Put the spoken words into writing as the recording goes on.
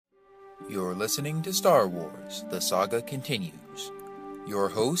You're listening to Star Wars, The Saga Continues. Your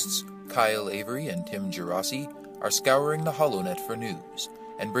hosts, Kyle Avery and Tim Gerasi, are scouring the HoloNet for news,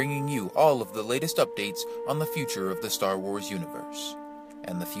 and bringing you all of the latest updates on the future of the Star Wars universe.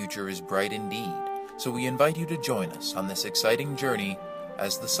 And the future is bright indeed, so we invite you to join us on this exciting journey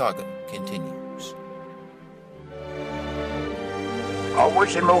as the saga continues.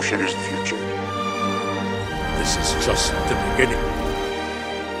 Always in motion is the future. This is just the beginning.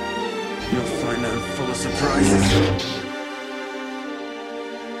 You'll find I'm full of surprises.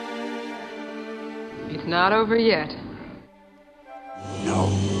 It's not over yet. No,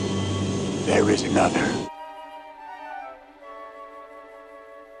 there is another.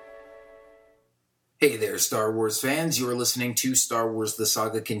 Hey there, Star Wars fans. You are listening to Star Wars The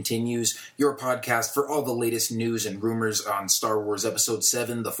Saga Continues, your podcast for all the latest news and rumors on Star Wars Episode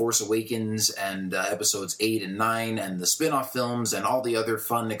 7, The Force Awakens, and Episodes 8 and 9, and the spin-off films, and all the other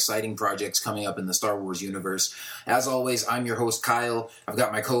fun, exciting projects coming up in the Star Wars universe. As always, I'm your host, Kyle. I've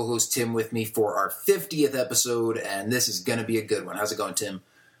got my co-host, Tim, with me for our 50th episode, and this is going to be a good one. How's it going, Tim?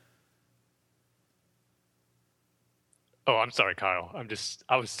 Oh, I'm sorry, Kyle.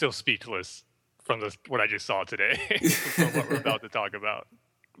 I was still speechless from what I just saw today, from what we're about to talk about.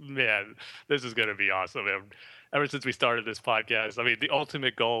 Man, this is going to be awesome. And ever since we started this podcast, I mean, the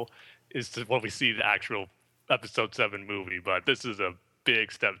ultimate goal is to when we see the actual Episode 7 movie, but this is a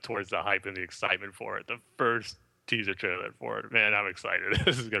big step towards the hype and the excitement for it. The first teaser trailer for it. Man, I'm excited.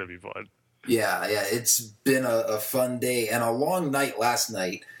 This is going to be fun. Yeah, it's been a fun day and a long night last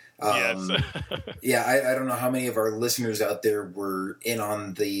night. Yes. Yeah, I don't know how many of our listeners out there were in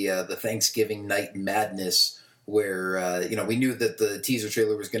on the Thanksgiving night madness where, we knew that the teaser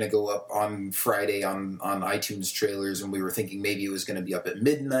trailer was going to go up on Friday on iTunes trailers, and we were thinking maybe it was going to be up at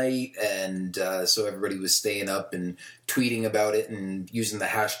midnight, and so everybody was staying up and tweeting about it and using the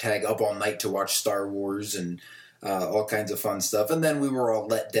hashtag up all night to watch Star Wars and all kinds of fun stuff. And then we were all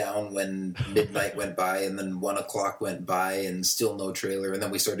let down when midnight went by and then 1 o'clock went by and still no trailer. And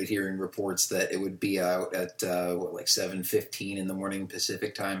then we started hearing reports that it would be out at 7:15 in the morning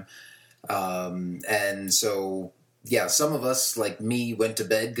Pacific time. And so, yeah, some of us, like me, went to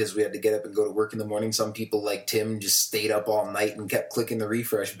bed because we had to get up and go to work in the morning. Some people, like Tim, just stayed up all night and kept clicking the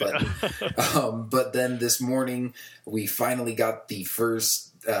refresh button. But then this morning, we finally got the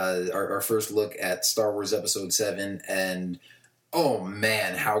our first look at Star Wars Episode 7, and oh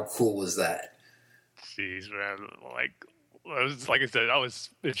man, how cool was that? Jeez, man. Like I said, I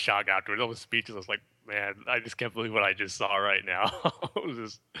was in shock afterwards. I was speechless. Like, man, I just can't believe what I just saw right now. I was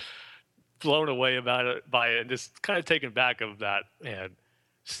just blown away by it, and just kind of taken back of that, man.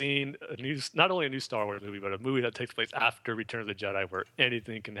 Seeing not only a new Star Wars movie, but a movie that takes place after Return of the Jedi, where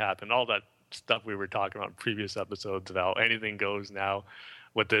anything can happen. All that stuff we were talking about in previous episodes about anything goes now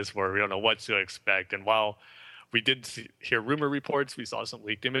with this, where we don't know what to expect. And while we did hear rumor reports, we saw some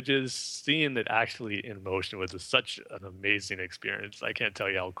leaked images, seeing it actually in motion was such an amazing experience. I can't tell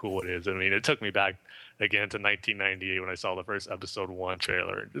you how cool it is. I mean, it took me back again to 1998 when I saw the first Episode 1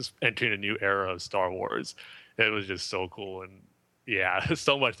 trailer, and just entering a new era of Star Wars. It was just so cool. And yeah,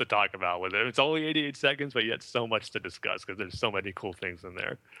 so much to talk about with it. It's only 88 seconds, but yet so much to discuss because there's so many cool things in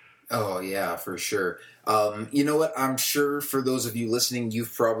there. Oh, yeah, for sure. You know what? I'm sure for those of you listening,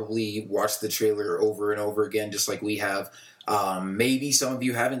 you've probably watched the trailer over and over again, just like we have. Maybe some of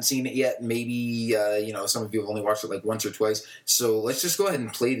you haven't seen it yet. Maybe, some of you have only watched it like once or twice. So let's just go ahead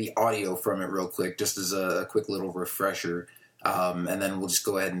and play the audio from it real quick, just as a quick little refresher. And then we'll just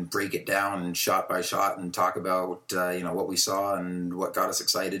go ahead and break it down and shot by shot and talk about, what we saw and what got us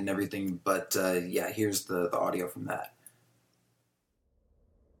excited and everything. But, here's the audio from that.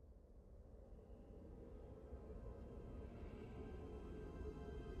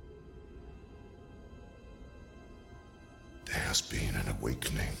 There has been an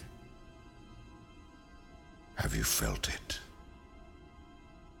awakening. Have you felt it?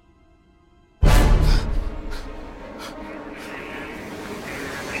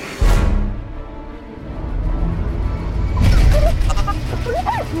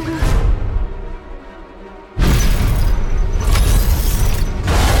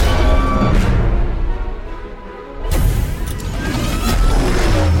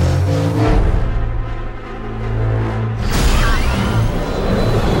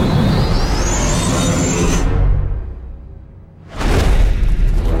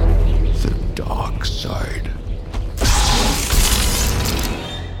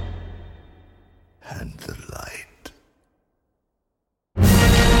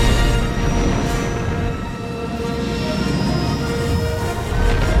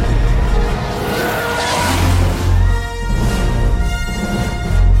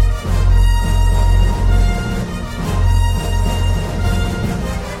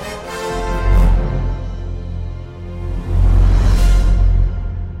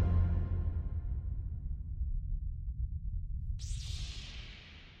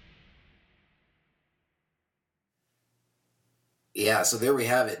 Yeah, so there we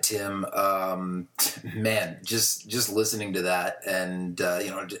have it, Tim. Man, just listening to that, and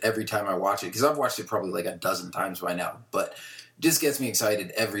every time I watch it, because I've watched it probably like a dozen times by now, but just gets me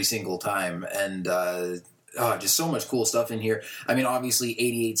excited every single time, and just so much cool stuff in here. I mean, obviously,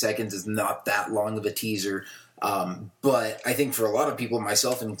 88 seconds is not that long of a teaser. But I think for a lot of people,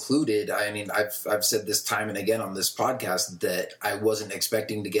 myself included, I mean, I've said this time and again on this podcast that I wasn't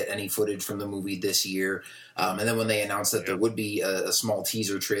expecting to get any footage from the movie this year. And then when they announced that there would be a small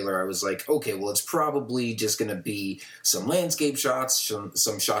teaser trailer, I was like, okay, well, it's probably just going to be some landscape shots,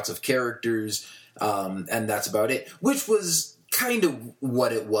 some shots of characters, and that's about it, which was kind of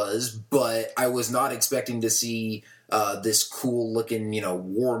what it was, but I was not expecting to see this cool looking,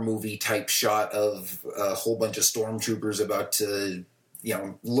 war movie type shot of a whole bunch of stormtroopers about to,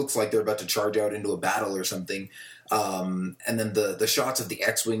 looks like they're about to charge out into a battle or something. And then the shots of the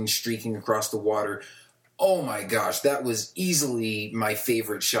X-Wing streaking across the water. Oh my gosh, that was easily my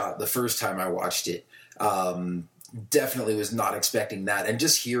favorite shot the first time I watched it. Definitely was not expecting that. And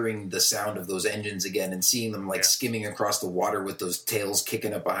just hearing the sound of those engines again and seeing them skimming across the water with those tails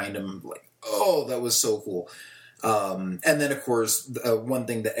kicking up behind them, that was so cool. And then, of course, one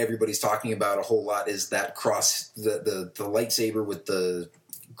thing that everybody's talking about a whole lot is that the lightsaber with the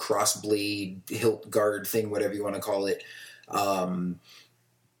cross blade hilt guard thing, whatever you want to call it.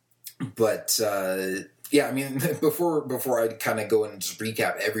 Yeah, I mean, before I kind of go and just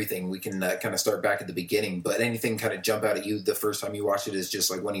recap everything, we can kind of start back at the beginning. But anything kind of jump out at you the first time you watched it is just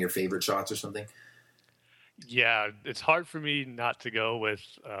like one of your favorite shots or something? Yeah, it's hard for me not to go with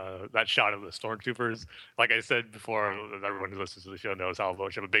that shot of the stormtroopers. Like I said before, everyone who listens to the show knows how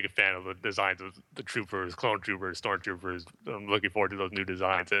much I'm a big fan of the designs of the troopers, clone troopers, stormtroopers. I'm looking forward to those new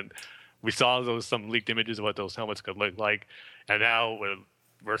designs. And we saw some leaked images of what those helmets could look like. And now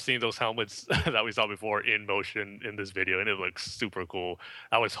we're seeing those helmets that we saw before in motion in this video, and it looks super cool.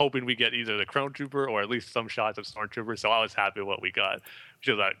 I was hoping we get either the Clone Trooper or at least some shots of Stormtroopers, so I was happy with what we got.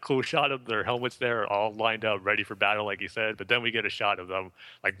 Just that cool shot of their helmets there, all lined up, ready for battle, like you said. But then we get a shot of them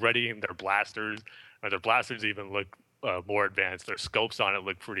readying their blasters, and their blasters even look more advanced. Their scopes on it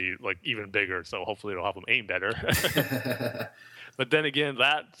look pretty, even bigger. So hopefully it'll help them aim better. But then again,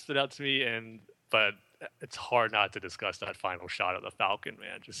 that stood out to me, but it's hard not to discuss that final shot of the Falcon,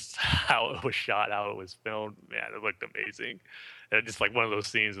 man. Just how it was shot, how it was filmed, man, it looked amazing. And just one of those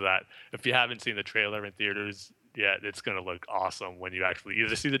scenes that if you haven't seen the trailer in theaters yet, it's going to look awesome when you actually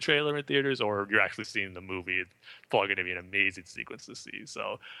either see the trailer in theaters or you're actually seeing the movie. It's probably going to be an amazing sequence to see.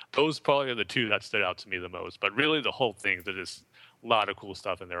 So those probably are the two that stood out to me the most. But really the whole thing, there's just a lot of cool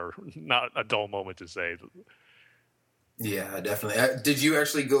stuff in there. Not a dull moment to say. Yeah, definitely. Did you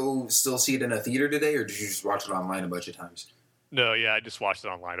actually go still see it in a theater today, or did you just watch it online a bunch of times? No, yeah, I just watched it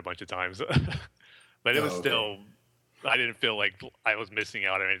online a bunch of times. But it was still, I didn't feel like I was missing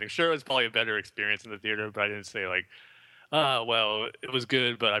out on anything. Sure, it was probably a better experience in the theater, but I didn't say well, it was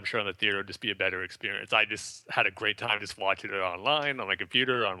good, but I'm sure in the theater it would just be a better experience. I just had a great time just watching it online, on my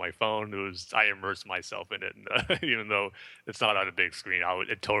computer, on my phone. I immersed myself in it, and even though it's not on a big screen,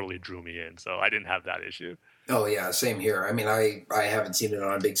 it totally drew me in, so I didn't have that issue. Oh, yeah, same here. I mean, I haven't seen it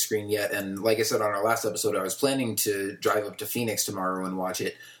on a big screen yet, and like I said on our last episode, I was planning to drive up to Phoenix tomorrow and watch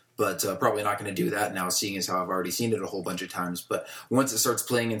it, but probably not going to do that now, seeing as how I've already seen it a whole bunch of times. But once it starts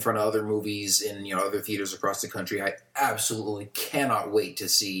playing in front of other movies in other theaters across the country, I absolutely cannot wait to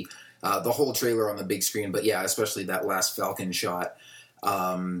see the whole trailer on the big screen, but yeah, especially that last Falcon shot.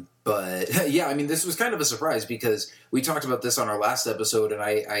 But yeah, I mean, this was kind of a surprise because we talked about this on our last episode, and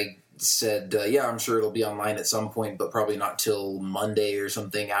I said, yeah, I'm sure it'll be online at some point, but probably not till Monday or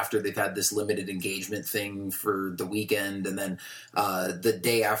something after they've had this limited engagement thing for the weekend. And then the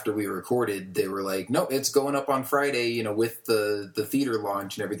day after we recorded, they were like, no, it's going up on Friday, with the theater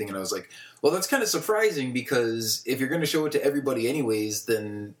launch and everything. And I was like, well, that's kind of surprising because if you're going to show it to everybody anyways,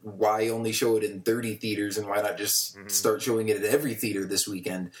 then why only show it in 30 theaters and why not just start showing it at every theater this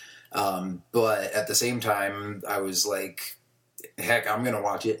weekend? But at the same time, I was like, heck, I'm going to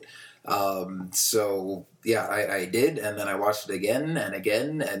watch it. So yeah, I did, and then I watched it again and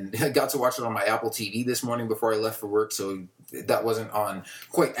again, and I got to watch it on my Apple TV this morning before I left for work, so that wasn't on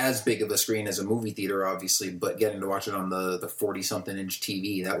quite as big of a screen as a movie theater, obviously, but getting to watch it on the 40-something inch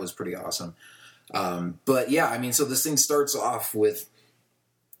TV, that was pretty awesome. But yeah, I mean, so this thing starts off with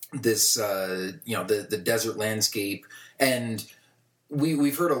this, the desert landscape, and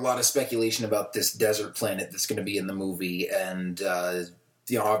we've heard a lot of speculation about this desert planet that's going to be in the movie, and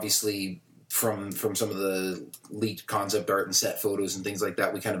obviously from some of the leaked concept art and set photos and things like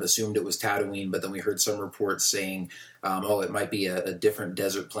that, we kind of assumed it was Tatooine, but then we heard some reports saying, it might be a different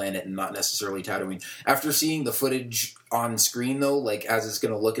desert planet and not necessarily Tatooine. After seeing the footage on screen, though, like as it's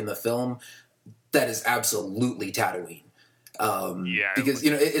going to look in the film, that is absolutely Tatooine. Because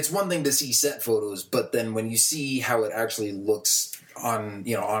it's one thing to see set photos, but then when you see how it actually looks on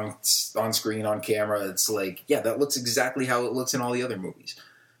screen, on camera, it's like, yeah, that looks exactly how it looks in all the other movies.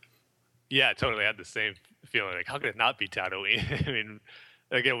 Yeah, totally. I had the same feeling. Like, how could it not be Tatooine? I mean,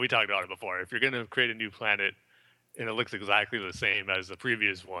 again, we talked about it before. If you're going to create a new planet and it looks exactly the same as the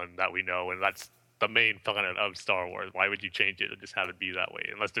previous one that we know, and that's the main planet of Star Wars, why would you change it and just have it be that way?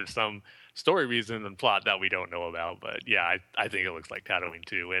 Unless there's some story reason and plot that we don't know about. But yeah, I think it looks like Tatooine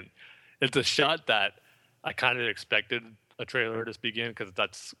too. And it's a shot that I kind of expected a trailer to begin, because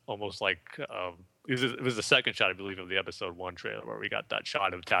that's almost like it was the second shot, I believe, of the episode 1 trailer where we got that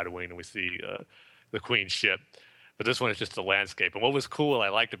shot of Tatooine and we see the Queen's ship. But this one is just the landscape. And what was cool, I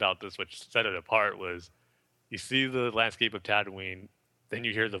liked about this, which set it apart, was you see the landscape of Tatooine, then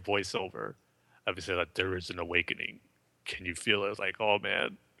you hear the voiceover. Obviously, that there is an awakening. Can you feel it? It's like, oh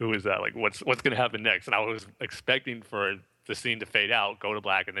man, who is that? Like, what's going to happen next? And I was expecting for the scene to fade out, go to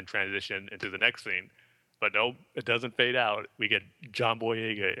black, and then transition into the next scene. But nope, it doesn't fade out. We get John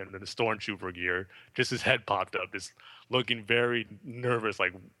Boyega in the stormtrooper gear. Just his head popped up, just looking very nervous,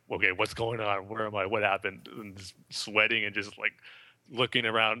 like, okay, what's going on? Where am I? What happened? And just sweating and just like looking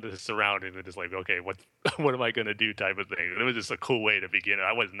around his surroundings and just like, okay, what am I going to do type of thing. And it was just a cool way to begin it.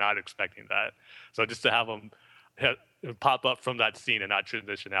 I was not expecting that. So just to have him pop up from that scene and not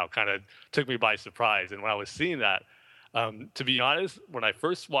transition out kind of took me by surprise. And when I was seeing that, to be honest, when I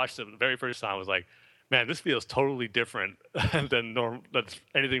first watched it the very first time, I was like, man, this feels totally different than that's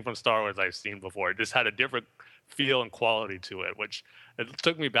anything from Star Wars I've seen before. It just had a different feel and quality to it, which it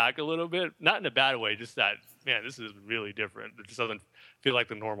took me back a little bit. Not in a bad way, just that, man, this is really different. It just doesn't feel like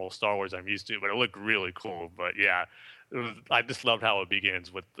the normal Star Wars I'm used to, but it looked really cool. But yeah, I just loved how it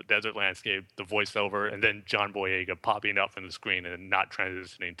begins with the desert landscape, the voiceover, and then John Boyega popping up on the screen and not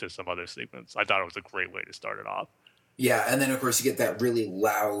transitioning to some other sequence. I thought it was a great way to start it off. Yeah, and then of course you get that really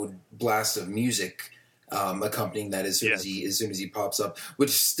loud blast of music accompanying that as soon as he pops up, which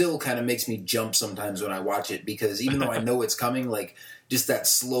still kind of makes me jump sometimes when I watch it, because even though I know it's coming, like just that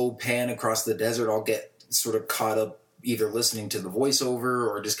slow pan across the desert, I'll get sort of caught up either listening to the voiceover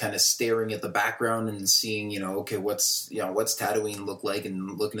or just kind of staring at the background and seeing, okay, what's Tatooine look like,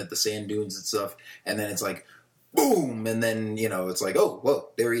 and looking at the sand dunes and stuff, and then it's like boom, and then it's like, oh, whoa,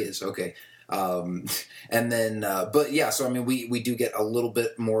 there he is, okay. And then, but yeah, so I mean, we do get a little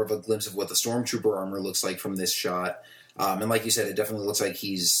bit more of a glimpse of what the stormtrooper armor looks like from this shot. And like you said, it definitely looks like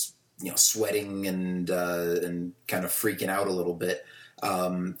he's, sweating and kind of freaking out a little bit.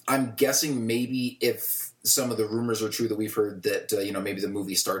 I'm guessing maybe if some of the rumors are true that we've heard that, maybe the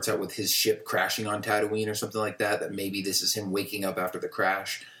movie starts out with his ship crashing on Tatooine or something like that, that maybe this is him waking up after the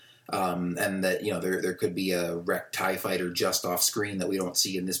crash. And that, there could be a wrecked TIE fighter just off screen that we don't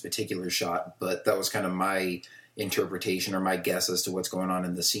see in this particular shot. But that was kind of my interpretation or my guess as to what's going on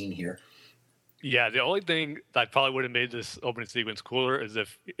in the scene here. Yeah, the only thing that probably would have made this opening sequence cooler is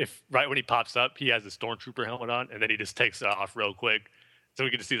if right when he pops up, he has the stormtrooper helmet on, and then he just takes it off real quick. So we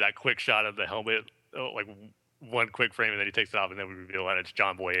get to see that quick shot of the helmet, like one quick frame, and then he takes it off, and then we reveal that it's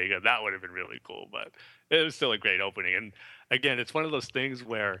John Boyega. That would have been really cool, but it was still a great opening. And again, it's one of those things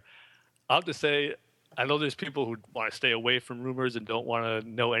where I'll have to say, I know there's people who want to stay away from rumors and don't want to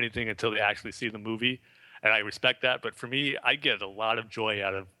know anything until they actually see the movie, and I respect that. But for me, I get a lot of joy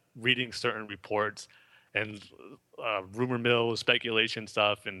out of reading certain reports and rumor mill speculation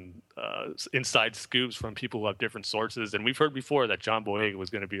stuff and inside scoops from people who have different sources. And we've heard before that John Boyega was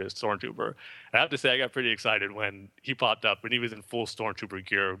going to be a stormtrooper. And I have to say, I got pretty excited when he popped up and he was in full stormtrooper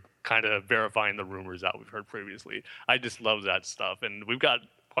gear, kind of verifying the rumors that we've heard previously. I just love that stuff. And we've got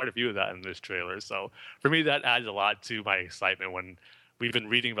quite a few of that in this trailer. So for me, that adds a lot to my excitement when we've been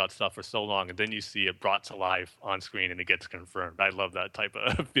reading about stuff for so long, and then you see it brought to life on screen and it gets confirmed. I love that type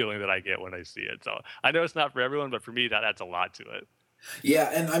of feeling that I get when I see it. So I know it's not for everyone, but for me, that adds a lot to it.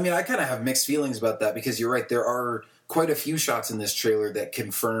 Yeah, and I mean, I kind of have mixed feelings about that, because you're right, there are quite a few shots in this trailer that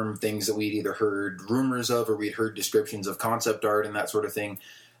confirm things that we'd either heard rumors of or we'd heard descriptions of concept art and that sort of thing.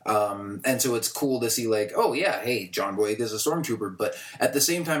 And so it's cool to see, like, oh yeah, hey, John Boyega is a stormtrooper. But at the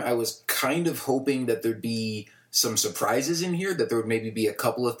same time, I was kind of hoping that there'd be some surprises in here, that there would maybe be a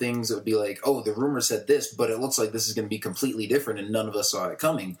couple of things that would be like, oh, the rumor said this, but it looks like this is going to be completely different and none of us saw it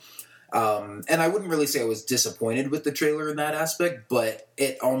coming. And I wouldn't really say I was disappointed with the trailer in that aspect, but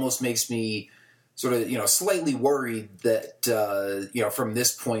it almost makes me sort of, slightly worried that, from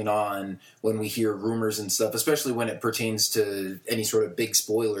this point on, when we hear rumors and stuff, especially when it pertains to any sort of big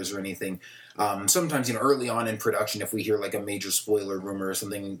spoilers or anything, sometimes, early on in production, if we hear like a major spoiler rumor or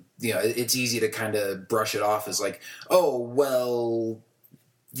something, it's easy to kind of brush it off as like, oh, well,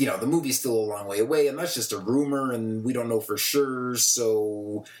 the movie's still a long way away and that's just a rumor and we don't know for sure.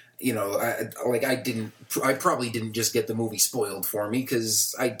 So, I probably didn't just get the movie spoiled for me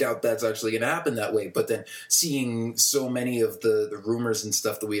because I doubt that's actually going to happen that way. But then seeing so many of the rumors and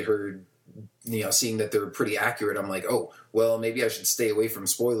stuff that we heard, seeing that they're pretty accurate, I'm like, oh, well, maybe I should stay away from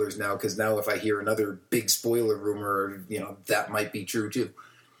spoilers now because now if I hear another big spoiler rumor, that might be true too.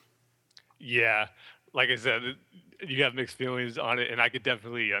 Yeah, like I said, you have mixed feelings on it, and I could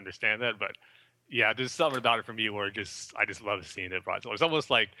definitely understand that. But yeah, there's something about it for me where I just love seeing it brought to life. It's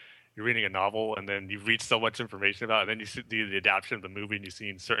almost like you're reading a novel and then you read so much information about it, and then you see the adaptation of the movie and you've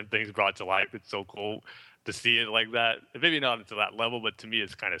seen certain things brought to life. It's so cool to see it like that. Maybe not to that level, but to me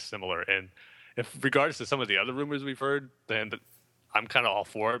it's kind of similar. And if regardless to some of the other rumors we've heard, then I'm kind of all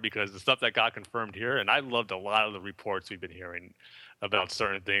for it because the stuff that got confirmed here, and I loved a lot of the reports we've been hearing about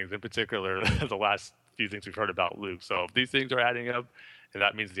certain things, in particular the last few things we've heard about Luke. So if these things are adding up, and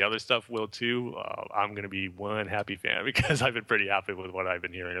that means the other stuff will too, I'm going to be one happy fan because I've been pretty happy with what I've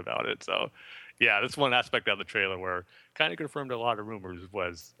been hearing about it. So yeah, that's one aspect of the trailer where kind of confirmed a lot of rumors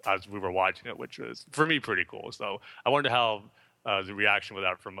was as we were watching it, which was for me pretty cool. So I wonder how the reaction with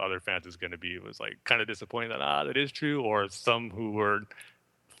that from other fans is going to be. It was like kind of disappointing that that is true, or some who were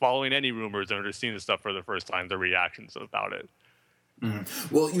following any rumors and are just seeing the stuff for the first time, their reactions about it.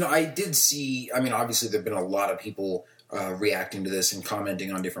 Mm-hmm. Well, I did see, obviously there have been a lot of people reacting to this and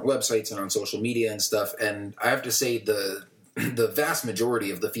commenting on different websites and on social media and stuff. And I have to say the vast majority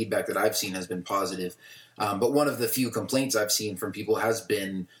of the feedback that I've seen has been positive. But one of the few complaints I've seen from people has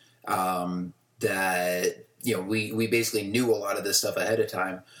been that, we basically knew a lot of this stuff ahead of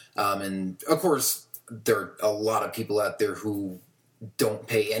time. And of course, there are a lot of people out there who don't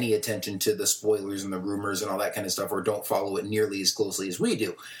pay any attention to the spoilers and the rumors and all that kind of stuff, or don't follow it nearly as closely as we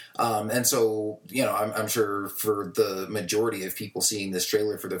do. And so, I'm sure for the majority of people seeing this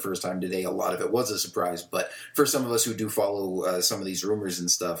trailer for the first time today, a lot of it was a surprise. But for some of us who do follow some of these rumors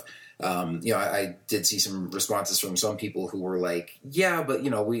and stuff, I did see some responses from some people who were like, yeah, but,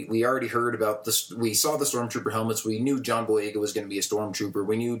 we already heard about this. We saw the Stormtrooper helmets. We knew John Boyega was going to be a Stormtrooper.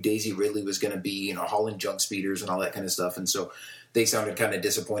 We knew Daisy Ridley was going to be, hauling junk speeders and all that kind of stuff. And so they sounded kind of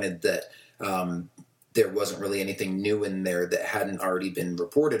disappointed that there wasn't really anything new in there that hadn't already been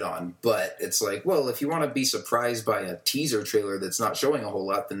reported on. But it's like, well, if you want to be surprised by a teaser trailer that's not showing a whole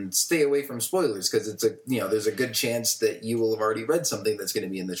lot, then stay away from spoilers because it's there's a good chance that you will have already read something that's going to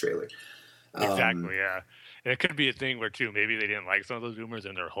be in the trailer. Exactly, yeah. And it could be a thing where, too, maybe they didn't like some of those rumors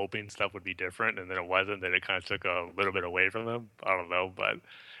and they're hoping stuff would be different, and then it wasn't, then it kind of took a little bit away from them. I don't know, but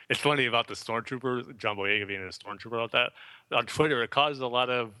it's funny about the Stormtrooper, John Boyega being a Stormtrooper like that. On Twitter, it caused a lot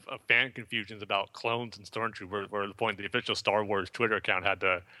of fan confusions about clones and Stormtroopers, where the point the official Star Wars Twitter account had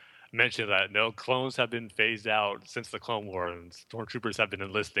to mention that no, clones have been phased out since the Clone Wars, and Stormtroopers have been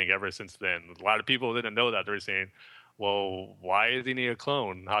enlisting ever since then. A lot of people didn't know that. They were saying, well, why does he need a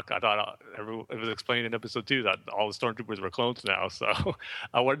clone? I thought it was explained in episode 2 that all the Stormtroopers were clones now. So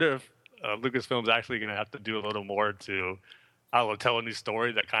I wonder if Lucasfilm's actually going to have to do a little more to, tell a new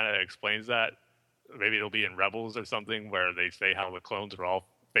story that kind of explains that. Maybe it'll be in Rebels or something where they say how the clones are all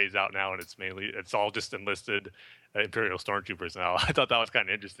phased out now and it's all just enlisted Imperial Stormtroopers now. I thought that was kind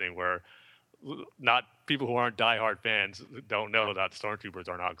of interesting where not people who aren't diehard fans don't know that Stormtroopers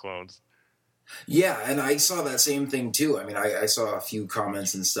are not clones. Yeah, and I saw that same thing too. I saw a few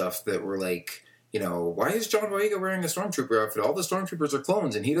comments and stuff that were like, why is John Boyega wearing a Stormtrooper outfit? All the Stormtroopers are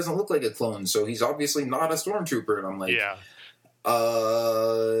clones, and he doesn't look like a clone, so he's obviously not a Stormtrooper. And I'm like, yeah.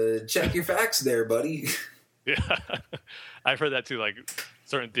 Check your facts there, buddy. Yeah, I've heard that too. Like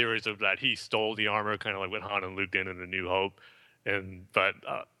certain theories of that he stole the armor, kind of like what Han and Luke did in A New Hope. But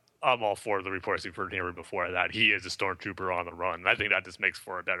I'm all for the reports we've heard here before that he is a Stormtrooper on the run. I think that just makes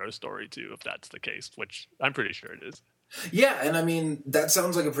for a better story too, if that's the case, which I'm pretty sure it is. Yeah, and that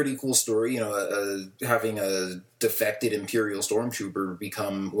sounds like a pretty cool story, having a defected Imperial Stormtrooper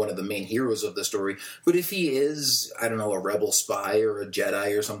become one of the main heroes of the story. But if he is, I don't know, a rebel spy or a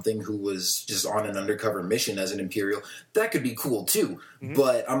Jedi or something who was just on an undercover mission as an Imperial, that could be cool too. Mm-hmm.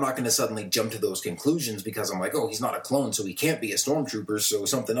 But I'm not going to suddenly jump to those conclusions because I'm like, oh, he's not a clone, so he can't be a Stormtrooper, so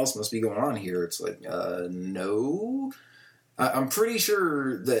something else must be going on here. It's like, no. I'm pretty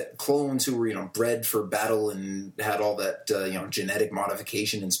sure that clones who were, bred for battle and had all that, genetic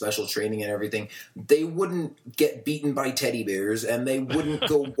modification and special training and everything, they wouldn't get beaten by teddy bears and they wouldn't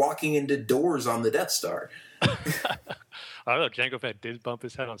go walking into doors on the Death Star. I don't know. Jango Fett did bump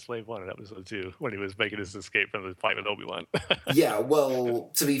his head on Slave One in episode 2 when he was making his escape from the fight with Obi-Wan. Yeah,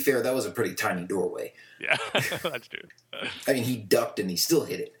 well, to be fair, that was a pretty tiny doorway. Yeah, that's true. I mean, he ducked and he still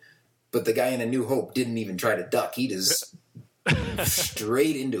hit it. But the guy in A New Hope didn't even try to duck. He just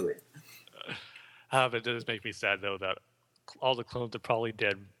straight into it. But it does make me sad, though, that all the clones are probably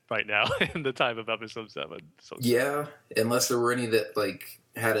dead right now in the time of episode 7. So yeah, unless there were any that,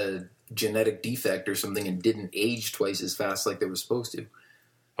 had a genetic defect or something and didn't age twice as fast like they were supposed to.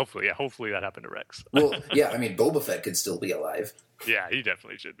 Hopefully that happened to Rex. Well, yeah, I mean, Boba Fett could still be alive. Yeah, he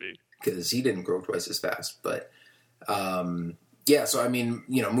definitely should be. Because he didn't grow twice as fast. But, yeah, so, I mean,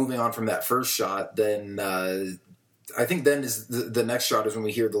 moving on from that first shot, then I think then is the next shot is when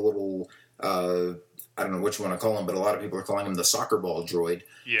we hear the little, I don't know what you want to call him, but a lot of people are calling him the soccer ball droid.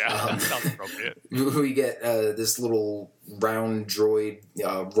 Yeah, sounds appropriate. We get this little round droid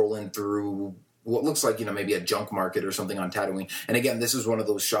rolling through what looks like, maybe a junk market or something on Tatooine. And again, this is one of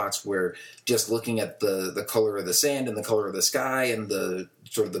those shots where just looking at the color of the sand and the color of the sky and the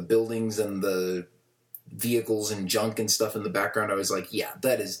sort of the buildings and the vehicles and junk and stuff in the background, I was like, yeah,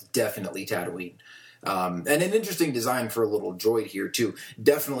 that is definitely Tatooine. And an interesting design for a little droid here, too.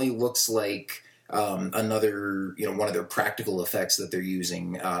 Definitely looks like another, one of their practical effects that they're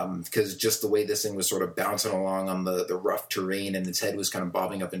using, because just the way this thing was sort of bouncing along on the rough terrain and its head was kind of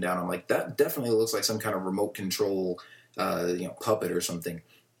bobbing up and down, I'm like, that definitely looks like some kind of remote control, puppet or something.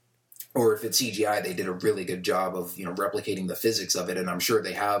 Or if it's CGI, they did a really good job of, replicating the physics of it, and I'm sure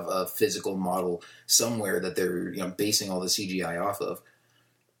they have a physical model somewhere that they're, basing all the CGI off of.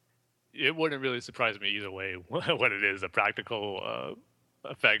 It wouldn't really surprise me either way what it is, a practical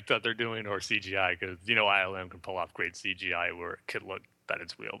effect that they're doing or CGI, because ILM can pull off great CGI where it could look that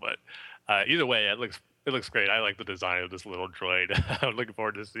it's real. But either way, it looks great. I like the design of this little droid. I'm looking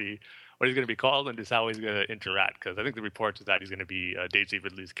forward to see what he's going to be called and just how he's going to interact, because I think the reports is that he's going to be Daisy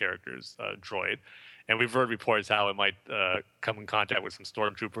Ridley's character's droid. And we've heard reports how it might come in contact with some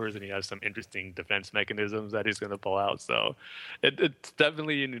stormtroopers, and he has some interesting defense mechanisms that he's going to pull out. So it's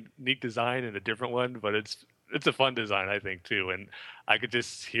definitely a unique design and a different one, but it's a fun design, I think, too. And I could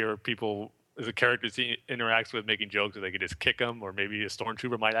just hear people, as the characters he interacts with, making jokes that they could just kick him, or maybe a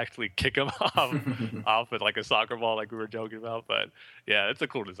stormtrooper might actually kick him off with like a soccer ball, like we were joking about. But yeah, it's a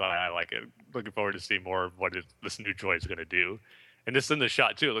cool design. I like it. Looking forward to seeing more of what this new droid is going to do. And this in the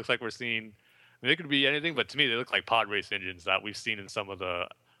shot too, it looks like we're seeing. I mean, it could be anything, but to me, they look like pod race engines that we've seen in some of the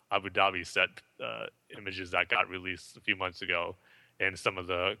Abu Dhabi set images that got released a few months ago, and some of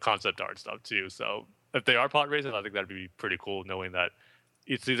the concept art stuff too. So if they are pod races, I think that'd be pretty cool, knowing that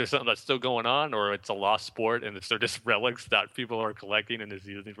it's either something that's still going on or it's a lost sport and they're just relics that people are collecting and is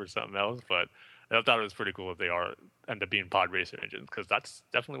using for something else. But I thought it was pretty cool if they end up being pod racer engines, because that's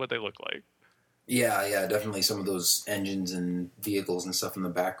definitely what they look like. Yeah, definitely some of those engines and vehicles and stuff in the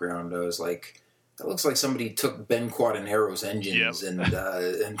background. I was like, that looks like somebody took Ben Quadanero's engines and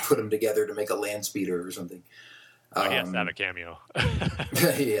put them together to make a land speeder or something. I guess that a cameo.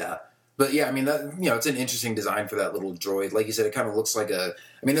 Yeah. But yeah, I mean, that, it's an interesting design for that little droid. Like you said, it kind of looks like it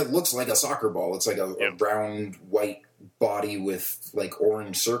looks like a soccer ball. It's like a round white body with like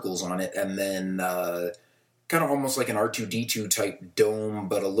orange circles on it. And then kind of almost like an R2-D2 type dome,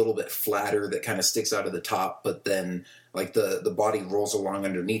 but a little bit flatter that kind of sticks out of the top. But then like the body rolls along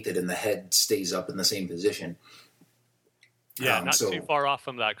underneath it and the head stays up in the same position. Yeah, not too far off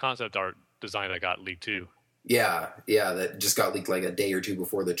from that concept art design that got leaked too. Yeah, that just got leaked like a day or two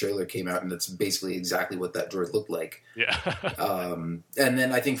before the trailer came out, and that's basically exactly what that droid looked like. Yeah. And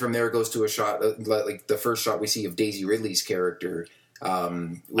then I think from there it goes to a shot, like the first shot we see of Daisy Ridley's character,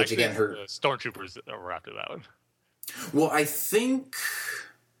 which again, her stormtroopers were after that one. Well, I think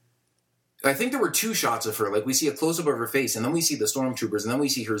there were two shots of her. Like we see a close up of her face, and then we see the stormtroopers, and then we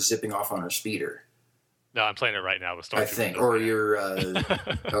see her zipping off on her speeder. No, I'm playing it right now with stormtroopers. I think, or you're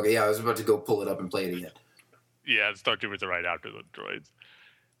okay. Yeah, I was about to go pull it up and play it again. Yeah, the stormtroopers are right after the droids.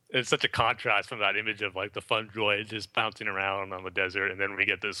 It's such a contrast from that image of like the fun droid just bouncing around on the desert, and then we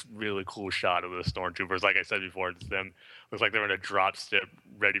get this really cool shot of the stormtroopers. Like I said before, it's them looks like they're in a drop ship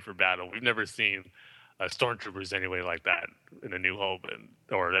ready for battle. We've never seen stormtroopers anyway like that in A New Hope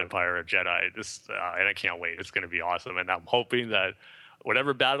or Empire or Jedi. And I can't wait. It's going to be awesome, and I'm hoping that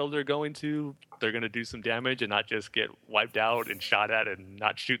whatever battle they're going to, they're going to do some damage and not just get wiped out and shot at and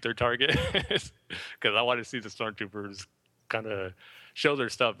not shoot their target. Because I want to see the stormtroopers kind of show their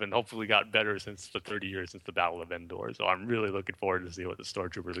stuff and hopefully got better since the 30 years since the Battle of Endor. So I'm really looking forward to see what the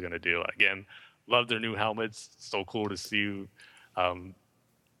Stormtroopers are going to do. Again, love their new helmets. So cool to see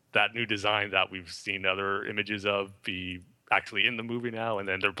that new design that we've seen other images of be actually in the movie now, and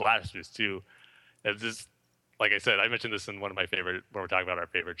then their blasters too. It's just, like I said, I mentioned this in one of my favorite, when we're talking about our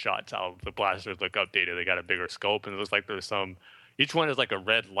favorite shots, how the blasters look updated. They got a bigger scope, and it looks like there's some, each one is like a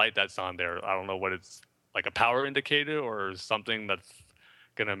red light that's on there. I don't know what it's, like a power indicator or something that's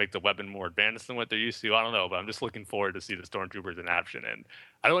going to make the weapon more advanced than what they're used to. I don't know, but I'm just looking forward to see the Stormtroopers in action. And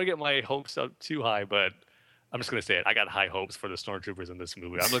I don't want to get my hopes up too high, but I'm just going to say it. I got high hopes for the Stormtroopers in this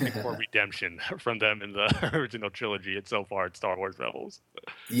movie. I'm looking for redemption from them in the original trilogy, and so far it's Star Wars Rebels.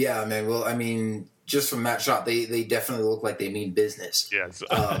 Yeah, man. Well, I mean, just from that shot, they definitely look like they mean business. Yes.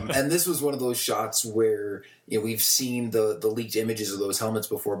 And this was one of those shots where, you know, we've seen the leaked images of those helmets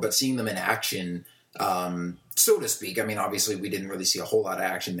before, but seeing them in action, so to speak. I mean, obviously we didn't really see a whole lot of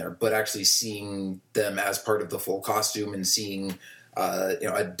action there, but actually seeing them as part of the full costume and seeing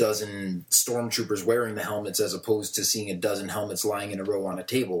a dozen stormtroopers wearing the helmets as opposed to seeing a dozen helmets lying in a row on a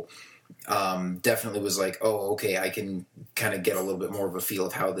table, definitely was like, oh, okay, I can kind of get a little bit more of a feel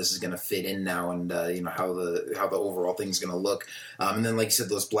of how this is going to fit in now, and how the overall thing's going to look. And then, like you said,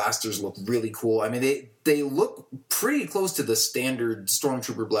 those blasters look really cool. I mean, they look pretty close to the standard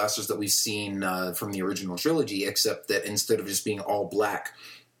stormtrooper blasters that we've seen from the original trilogy, except that instead of just being all black,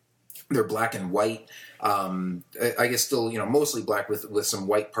 they're black and white. I guess still, mostly black with some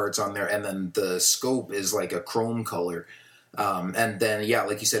white parts on there, and then the scope is like a chrome color. And then, yeah,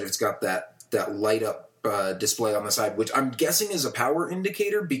 like you said, it's got that light up display on the side, which I'm guessing is a power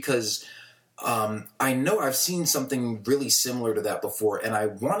indicator, because I know I've seen something really similar to that before, and I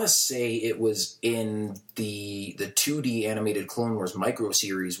want to say it was in the 2D animated Clone Wars micro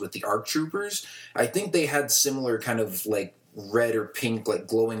series with the ARC Troopers. I think they had similar kind of like red or pink, like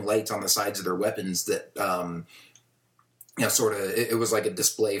glowing lights on the sides of their weapons that, sort of, it was like a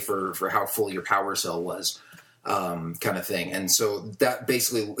display for how full your power cell was, kind of thing. And so that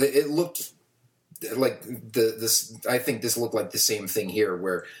basically, it looked like I think this looked like the same thing here,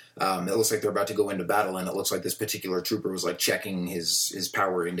 where it looks like they're about to go into battle, and it looks like this particular trooper was like checking his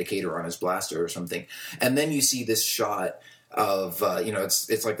power indicator on his blaster or something. And then you see this shot of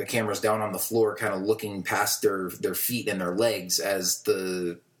it's like the camera's down on the floor, kind of looking past their feet and their legs as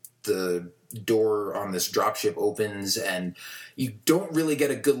the door on this dropship opens, and you don't really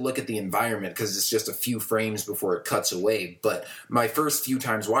get a good look at the environment because it's just a few frames before it cuts away. But my first few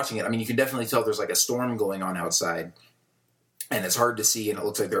times watching it, I mean, you can definitely tell there's like a storm going on outside, and it's hard to see, and it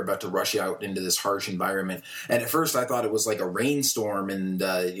looks like they're about to rush out into this harsh environment. And at first I thought it was like a rainstorm and,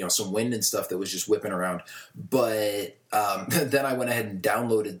 some wind and stuff that was just whipping around. But then I went ahead and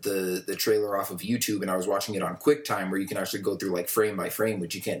downloaded the trailer off of YouTube, and I was watching it on QuickTime, where you can actually go through like frame by frame,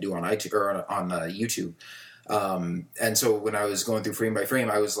 which you can't do on iTunes or on YouTube. And so when I was going through frame by frame,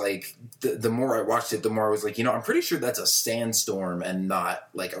 I was like, the more I watched it, the more I was like, I'm pretty sure that's a sandstorm and not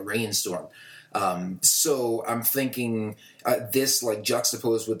like a rainstorm. So I'm thinking this, like,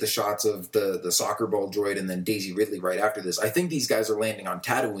 juxtaposed with the shots of the soccer ball droid and then Daisy Ridley right after this, I think these guys are landing on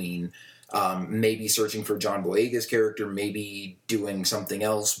Tatooine, maybe searching for John Boyega's character, maybe doing something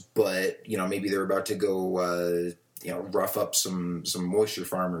else, but, maybe they're about to go, rough up some moisture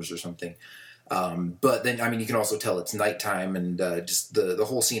farmers or something. But then, I mean, you can also tell it's nighttime, and just the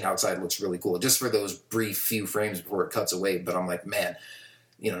whole scene outside looks really cool, just for those brief few frames before it cuts away. But I'm like, man,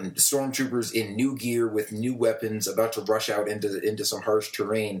 stormtroopers in new gear with new weapons about to rush out into some harsh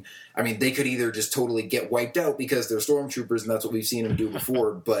terrain. I mean, they could either just totally get wiped out because they're stormtroopers, and that's what we've seen them do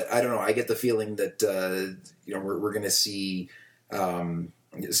before. But I don't know. I get the feeling that we're going to see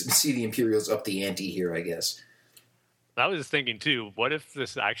the Imperials up the ante here, I guess. I was just thinking too, what if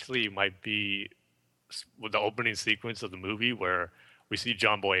this actually might be the opening sequence of the movie, where we see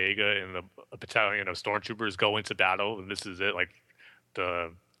John Boyega and a battalion of stormtroopers go into battle, and this is it, like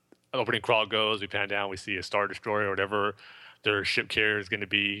the opening crawl goes, we pan down, we see a Star Destroyer or whatever their ship carrier is going to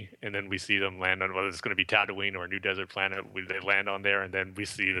be, and then we see them land on, whether it's going to be Tatooine or a new desert planet, they land on there, and then we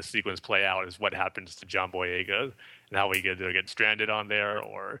see the sequence play out as what happens to John Boyega and how he get stranded on there,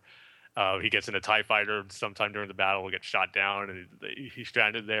 or he gets in a TIE fighter sometime during the battle, gets shot down, and he's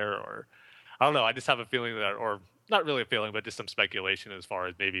stranded there, or I don't know. I just have a feeling that, or not really a feeling, but just some speculation as far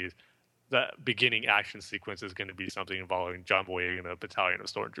as maybe the beginning action sequence is going to be something involving John Boyega and a battalion of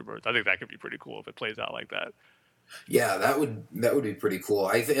stormtroopers. I think that could be pretty cool if it plays out like that. Yeah, that would be pretty cool.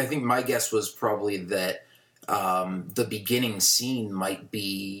 I think my guess was probably that the beginning scene might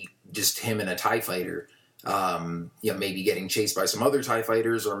be just him in a TIE fighter. Maybe getting chased by some other TIE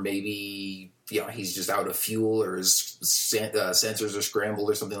fighters, or maybe he's just out of fuel or his sensors are scrambled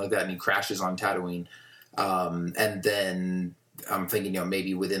or something like that, and he crashes on Tatooine. And then I'm thinking,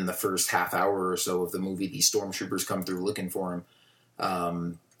 maybe within the first half hour or so of the movie, these stormtroopers come through looking for him.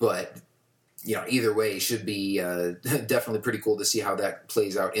 But either way, it should be definitely pretty cool to see how that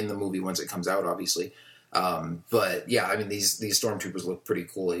plays out in the movie once it comes out, obviously. But yeah, I mean, these stormtroopers look pretty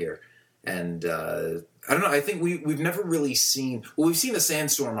cool here. And I don't know, I think we've never really seen... Well, we've seen a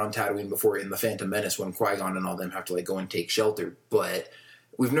sandstorm on Tatooine before in The Phantom Menace when Qui-Gon and all them have to go and take shelter, but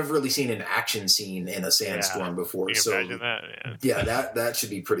we've never really seen an action scene in a sandstorm before. Can you so imagine that? Yeah, that should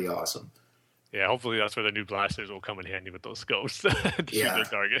be pretty awesome. Yeah, hopefully that's where the new blasters will come in handy with those scopes to shoot their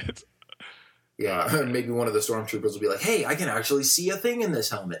targets. Yeah, maybe one of the stormtroopers will be like, "Hey, I can actually see a thing in this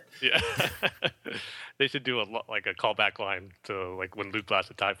helmet." Yeah, they should do a callback line to when Luke blasts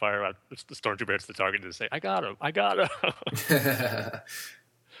a TIE fighter, the stormtrooper hits the target to say, "I got him."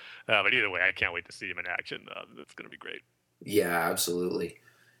 But either way, I can't wait to see him in action. That's going to be great. Yeah, absolutely.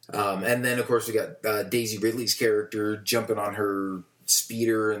 And then, of course, we got Daisy Ridley's character jumping on her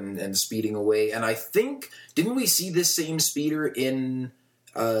speeder and speeding away. And I think, didn't we see this same speeder in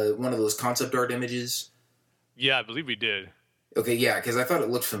one of those concept art images? Yeah, I believe we did. Okay, yeah, because I thought it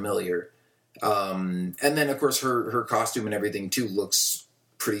looked familiar. And then, of course, her costume and everything, too, looks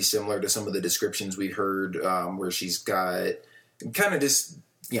pretty similar to some of the descriptions we've heard, where she's got kind of just,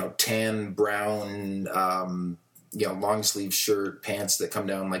 tan, brown, long sleeve shirt, pants that come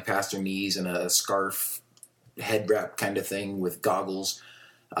down past her knees, and a scarf head wrap kind of thing with goggles.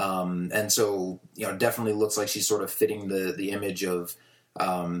 And so, definitely looks like she's sort of fitting the image of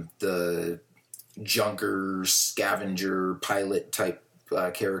the junker, scavenger, pilot type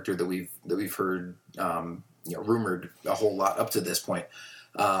character that we've heard rumored a whole lot up to this point.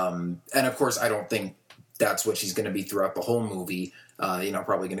 And of course, I don't think that's what she's going to be throughout the whole movie.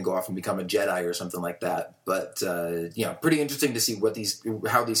 Probably going to go off and become a Jedi or something like that. But pretty interesting to see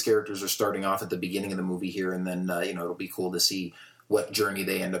how these characters are starting off at the beginning of the movie here, and then it'll be cool to see what journey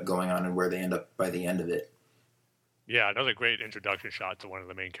they end up going on and where they end up by the end of it. Yeah, another great introduction shot to one of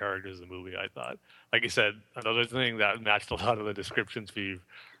the main characters of the movie, I thought. Like you said, another thing that matched a lot of the descriptions we've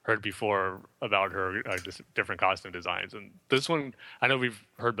heard before about her different costume designs. And this one, I know we've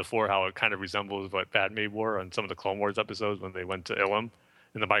heard before how it kind of resembles what Padme wore on some of the Clone Wars episodes when they went to Ilum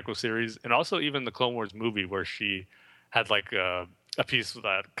in the Micro series. And also even the Clone Wars movie where she had a piece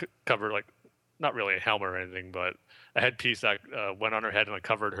that covered, not really a helmet or anything, but a headpiece that went on her head and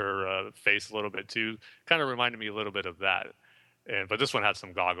covered her face a little bit too. Kind of reminded me a little bit of that. But this one had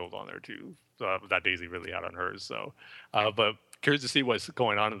some goggles on there too, that Daisy really had on hers. So, but curious to see what's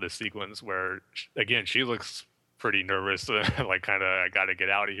going on in this sequence where, again, she looks pretty nervous, kind of, I got to get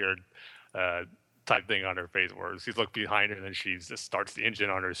out of here type thing on her face, where she's looked behind her and then she just starts the engine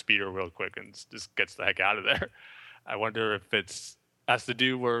on her speeder real quick and just gets the heck out of there. I wonder if it's has to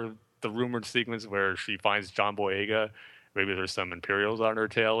do with the rumored sequence where she finds John Boyega. Maybe there's some Imperials on her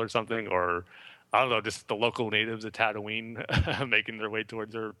tail or something, or I don't know, just the local natives of Tatooine making their way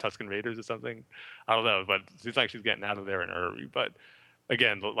towards her, Tusken Raiders or something. I don't know, but it seems like she's getting out of there in a hurry. But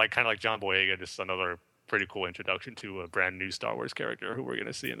again, kind of like John Boyega, just another pretty cool introduction to a brand new Star Wars character who we're going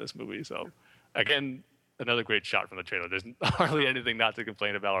to see in this movie. So again, another great shot from the trailer. There's hardly anything not to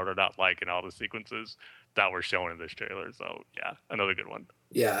complain about or not like in all the sequences that were shown in this trailer. So yeah, another good one.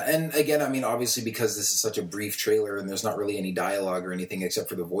 Yeah, and again, I mean, obviously because this is such a brief trailer and there's not really any dialogue or anything except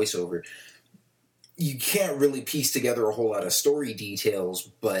for the voiceover, you can't really piece together a whole lot of story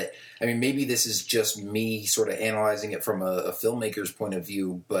details, but I mean, maybe this is just me sort of analyzing it from a filmmaker's point of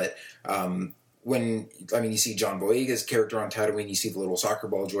view, but you see John Boyega's character on Tatooine, you see the little soccer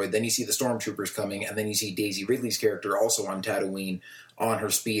ball droid, then you see the stormtroopers coming, and then you see Daisy Ridley's character also on Tatooine on her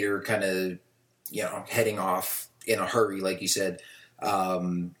speeder, kind of, heading off in a hurry, like you said.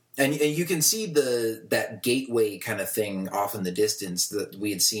 And you can see that gateway kind of thing off in the distance that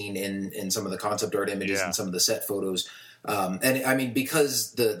we had seen in some of the concept art images and some of the set photos. And I mean,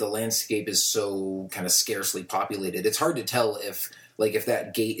 because the landscape is so kind of scarcely populated, it's hard to tell if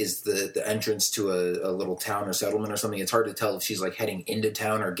that gate is the entrance to a little town or settlement or something. It's hard to tell if she's heading into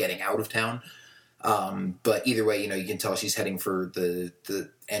town or getting out of town. But either way, you can tell she's heading for the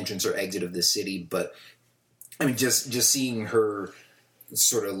entrance or exit of the city. But I mean, just seeing her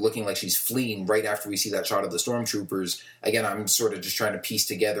sort of looking like she's fleeing right after we see that shot of the stormtroopers, again, I'm sort of just trying to piece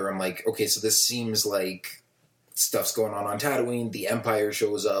together. I'm like, okay, so this seems like stuff's going on Tatooine. The Empire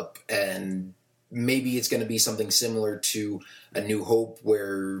shows up, and maybe it's going to be something similar to A New Hope,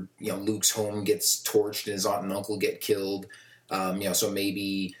 where Luke's home gets torched and his aunt and uncle get killed. So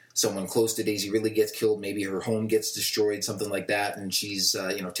maybe someone close to Daisy Ridley gets killed, maybe her home gets destroyed, something like that, and she's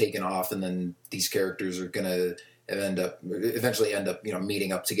taken off, and then these characters are gonna eventually end up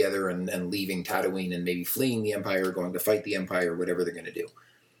meeting up together and leaving Tatooine and maybe fleeing the Empire, going to fight the Empire, whatever they're gonna do.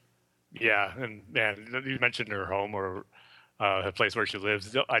 Yeah, and man, you mentioned her home or the place where she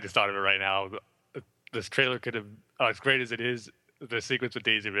lives. I just thought of it right now. This trailer could have, as great as it is, the sequence with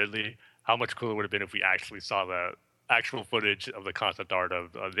Daisy Ridley, how much cooler would it have been if we actually saw the actual footage of the concept art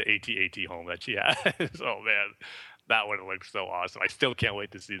of the AT-AT home that she has. Oh, man, that would have looked so awesome. I still can't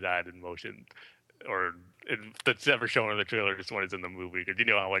wait to see that in motion, or that's ever shown in the trailer, just when it's in the movie, because you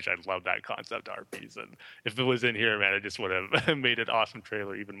know how much I love that concept art piece. And if it was in here, man, it just would have made an awesome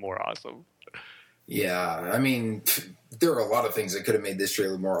trailer even more awesome. Yeah, I mean, there are a lot of things that could have made this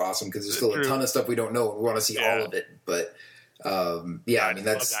trailer more awesome, because there's still a ton of stuff we don't know, and we want to see all of it. But I mean,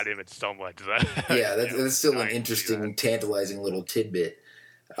 that's love that image so much. That's still an interesting, tantalizing little tidbit.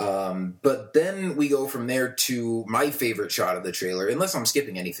 But then we go from there to my favorite shot of the trailer, unless I'm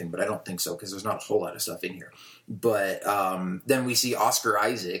skipping anything, but I don't think so, because there's not a whole lot of stuff in here. But then we see Oscar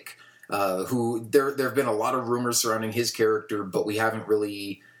Isaac, who there have been a lot of rumors surrounding his character, but we haven't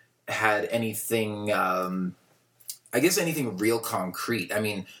really had anything, anything real concrete. I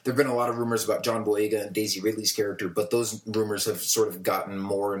mean, there have been a lot of rumors about John Boyega and Daisy Ridley's character, but those rumors have sort of gotten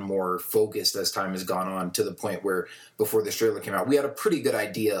more and more focused as time has gone on, to the point where before this trailer came out, we had a pretty good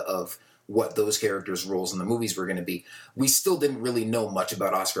idea of what those characters' roles in the movies were going to be. We still didn't really know much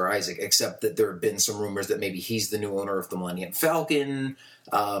about Oscar Isaac, except that there have been some rumors that maybe he's the new owner of the Millennium Falcon.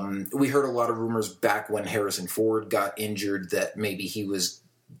 We heard a lot of rumors back when Harrison Ford got injured that maybe he was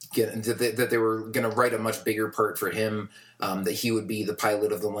that they were going to write a much bigger part for him, that he would be the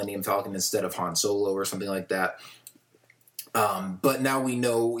pilot of the Millennium Falcon instead of Han Solo or something like that. But now we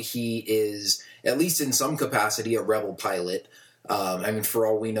know he is, at least in some capacity, a rebel pilot. I mean, for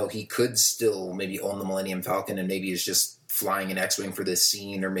all we know, he could still maybe own the Millennium Falcon, and maybe is just flying an X-Wing for this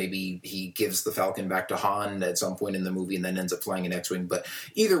scene, or maybe he gives the Falcon back to Han at some point in the movie and then ends up flying an X-Wing. But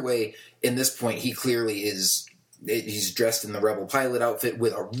either way, in this point, he clearly is... He's dressed in the rebel pilot outfit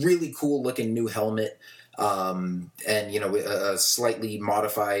with a really cool looking new helmet, and a slightly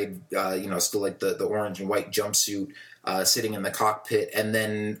modified, still like the orange and white jumpsuit, sitting in the cockpit. And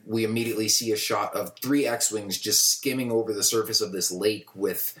then we immediately see a shot of 3 X-Wings just skimming over the surface of this lake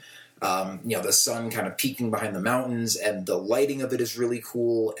with, the sun kind of peeking behind the mountains, and the lighting of it is really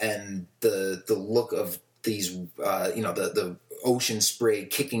cool, and the look of these, the ocean spray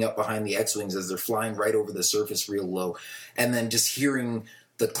kicking up behind the X-Wings as they're flying right over the surface real low. And then just hearing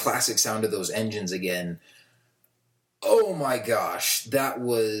the classic sound of those engines again. Oh my gosh, that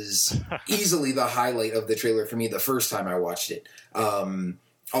was easily the highlight of the trailer for me the first time I watched it.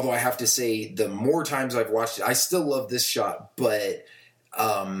 Although I have to say, the more times I've watched it, I still love this shot, but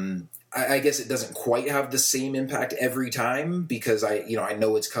I guess it doesn't quite have the same impact every time, because I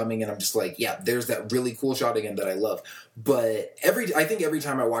know it's coming, and I'm just like, yeah, there's that really cool shot again that I love. But I think every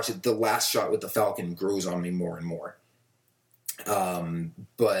time I watch it, the last shot with the Falcon grows on me more and more.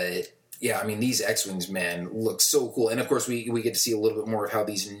 But yeah, I mean, these X-Wings, man, look so cool. And of course, we get to see a little bit more of how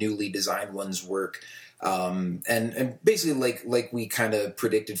these newly designed ones work. And basically, like we kind of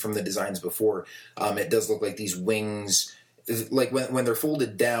predicted from the designs before, it does look like these wings, like when they're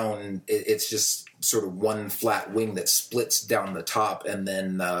folded down, it's just sort of one flat wing that splits down the top, and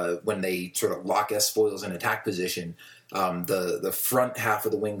then when they sort of lock S-foils in attack position, the front half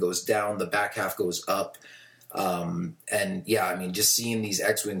of the wing goes down, the back half goes up. And yeah, I mean, just seeing these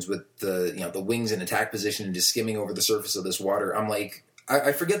X-Wings with the wings in attack position and just skimming over the surface of this water, I'm like,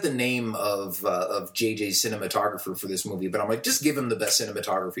 I forget the name of JJ's cinematographer for this movie, but I'm like, just give him the best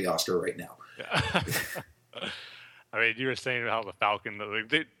cinematography Oscar right now. Yeah. I mean, you were saying how the Falcon,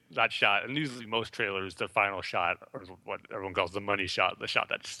 that shot, and usually most trailers, the final shot, or what everyone calls the money shot, the shot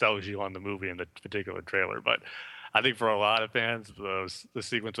that sells you on the movie in the particular trailer. But I think for a lot of fans, the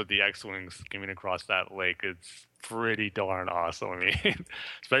sequence with the X-Wings skimming across that lake, it's pretty darn awesome. I mean,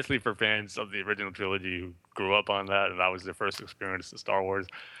 especially for fans of the original trilogy who grew up on that, and that was their first experience to Star Wars.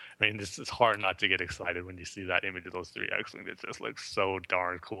 I mean, it's hard not to get excited when you see that image of those 3 X-Wings. It just looks so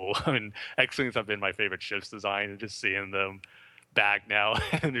darn cool. I mean, X-Wings have been my favorite ship's design, and just seeing them back now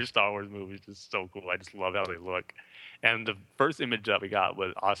in their Star Wars movies is so cool. I just love how they look. And the first image that we got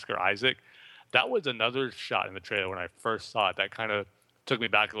was Oscar Isaac. That was another shot in the trailer when I first saw it that kind of took me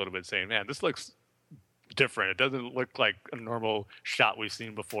back a little bit, saying, man, this looks different. It doesn't look like a normal shot we've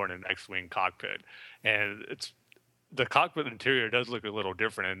seen before in an X-Wing cockpit. And the cockpit interior does look a little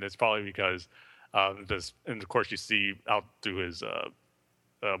different, and it's probably because and of course you see out through his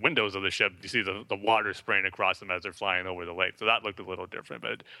windows of the ship, you see the water spraying across them as they're flying over the lake. So that looked a little different,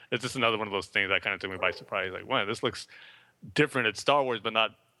 but it's just another one of those things that kind of took me by surprise. Like, wow, this looks different at Star Wars, but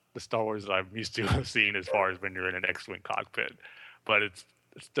not the Star Wars that I'm used to seeing as far as when you're in an X-Wing cockpit. But it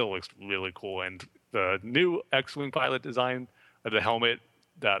still looks really cool. And the new X-Wing pilot design of the helmet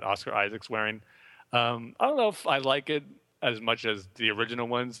that Oscar Isaac's wearing, I don't know if I like it as much as the original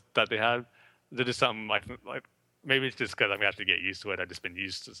ones that they had. They're just something like maybe it's just because I'm going to have to get used to it. I've just been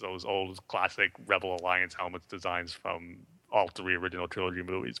used to those old classic Rebel Alliance helmets designs from all 3 original trilogy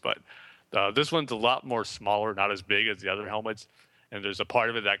movies. But this one's a lot more smaller, not as big as the other helmets. And there's a part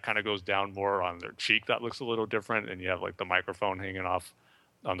of it that kind of goes down more on their cheek that looks a little different. And you have like the microphone hanging off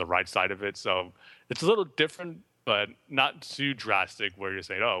on the right side of it. So it's a little different, but not too drastic where you're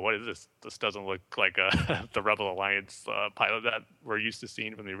saying, oh, what is this? This doesn't look like the Rebel Alliance pilot that we're used to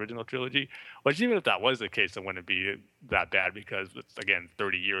seeing from the original trilogy. Which even if that was the case, it wouldn't be that bad because it's, again,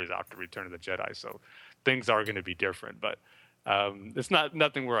 30 years after Return of the Jedi. So things are going to be different. But it's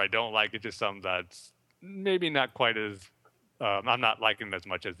nothing where I don't like it, just something that's maybe not quite as... I'm not liking it as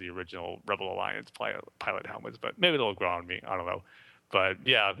much as the original Rebel Alliance pilot helmets, but maybe they'll grow on me. I don't know. But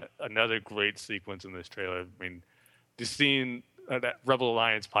yeah, another great sequence in this trailer. I mean, just seeing that Rebel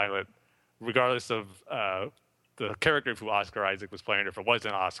Alliance pilot, regardless of the character who Oscar Isaac was playing, if it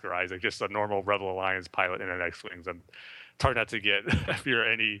wasn't Oscar Isaac, just a normal Rebel Alliance pilot in an X-Wings. And it's hard not to get, if you're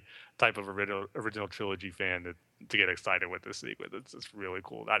any type of original trilogy fan, to get excited with this sequence. It's just really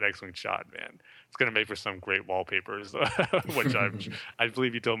cool. That X-Wing shot, man, it's going to make for some great wallpapers, which I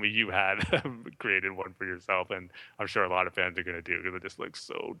believe you told me you had created one for yourself, and I'm sure a lot of fans are going to do because it just looks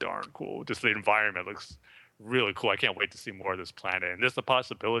so darn cool. Just the environment looks really cool. I can't wait to see more of this planet. And there's the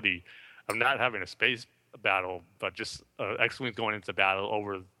possibility of not having a space battle, but just X-Wings going into battle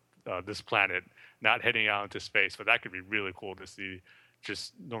over this planet, not heading out into space. But that could be really cool to see,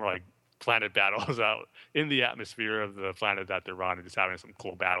 just normal like planet battles out in the atmosphere of the planet that they're on, and just having some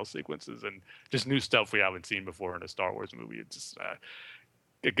cool battle sequences and just new stuff we haven't seen before in a Star Wars movie. It's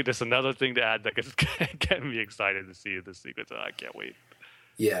just another thing to add that gets getting me excited to see this sequence. I can't wait.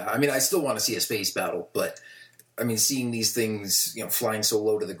 Yeah, I mean, I still want to see a space battle, but I mean, seeing these things, flying so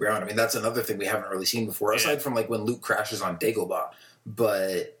low to the ground, I mean, that's another thing we haven't really seen before, aside from like when Luke crashes on Dagobah.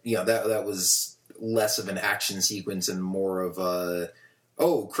 But that was less of an action sequence and more of a,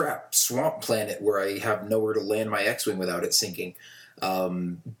 oh crap, swamp planet where I have nowhere to land my X-Wing without it sinking.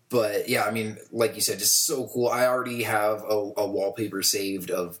 But yeah, I mean, like you said, just so cool. I already have a wallpaper saved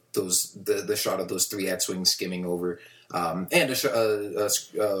of the shot of those 3 X-Wings skimming over, and a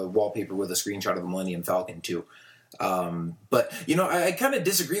wallpaper with a screenshot of the Millennium Falcon too. But I kind of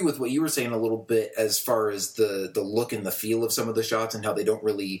disagree with what you were saying a little bit as far as the look and the feel of some of the shots and how they don't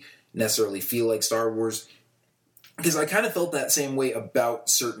really necessarily feel like Star Wars. Because I kind of felt that same way about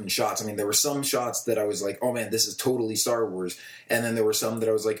certain shots. I mean, there were some shots that I was like, oh man, this is totally Star Wars. And then there were some that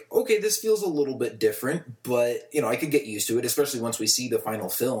I was like, okay, this feels a little bit different, but, I could get used to it, especially once we see the final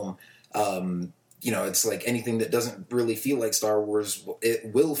film. It's like anything that doesn't really feel like Star Wars,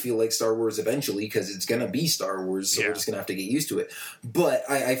 it will feel like Star Wars eventually because it's going to be Star Wars, so we're just going to have to get used to it. But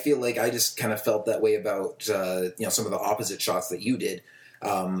I feel like I just kind of felt that way about, some of the opposite shots that you did.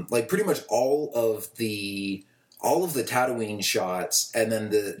 Like pretty much all of the Tatooine shots, and then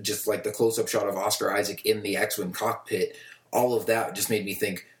the close-up shot of Oscar Isaac in the X-Wing cockpit, all of that just made me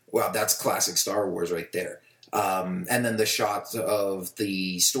think, wow, that's classic Star Wars right there. And then the shots of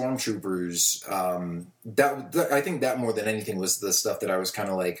the stormtroopers, I think that more than anything was the stuff that I was kind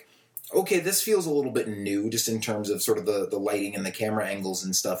of like, okay, this feels a little bit new, just in terms of sort of the lighting and the camera angles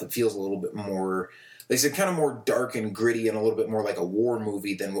and stuff. It feels a little bit more, they said, kind of more dark and gritty and a little bit more like a war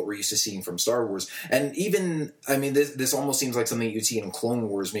movie than what we're used to seeing from Star Wars. And even, I mean, this almost seems like something you'd see in Clone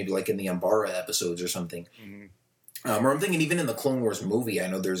Wars, maybe like in the Umbara episodes or something. Mm-hmm. Or I'm thinking even in the Clone Wars movie, I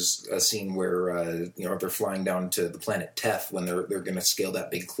know there's a scene where, they're flying down to the planet Teth when they're going to scale that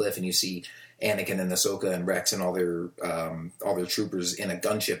big cliff, and you see Anakin and Ahsoka and Rex and all their troopers in a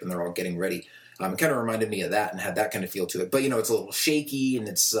gunship, and they're all getting ready. It kind of reminded me of that and had that kind of feel to it. But, it's a little shaky, and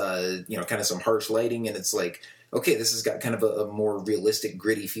it's, kind of some harsh lighting, and it's like, okay, this has got kind of a more realistic,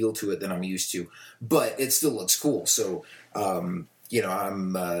 gritty feel to it than I'm used to. But it still looks cool, so,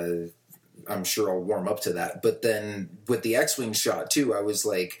 I'm sure I'll warm up to that. But then with the X-Wing shot, too, I was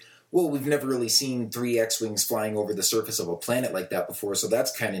like, well, we've never really seen 3 X-Wings flying over the surface of a planet like that before, so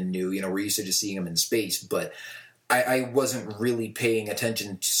that's kind of new. We're used to just seeing them in space, but I wasn't really paying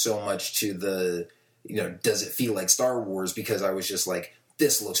attention so much to the, does it feel like Star Wars, because I was just like,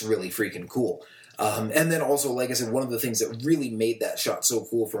 this looks really freaking cool. And then also, like I said, one of the things that really made that shot so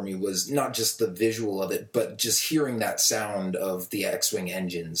cool for me was not just the visual of it, but just hearing that sound of the X-Wing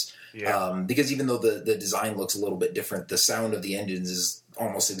engines. Yeah. Because even though the design looks a little bit different, the sound of the engines is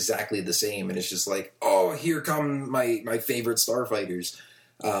almost exactly the same. And it's just like, oh, here come my favorite starfighters.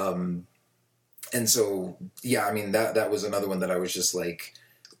 And so, yeah, I mean, that was another one that I was just like,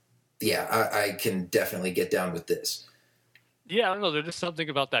 yeah, I can definitely get down with this. Yeah, I don't know. There's just something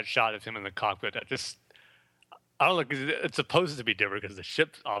about that shot of him in the cockpit that just, I don't know, because it's supposed to be different because the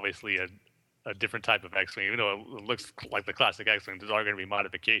ship's obviously a different type of X-Wing. Even though it looks like the classic X-Wing, there's are going to be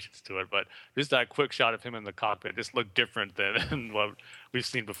modifications to it. But just that quick shot of him in the cockpit just looked different than what we've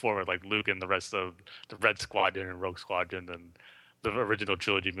seen before with like Luke and the rest of the Red Squadron and Rogue Squadron and the original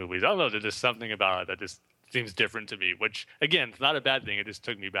trilogy movies. I don't know. There's just something about it that just seems different to me, which, again, it's not a bad thing. It just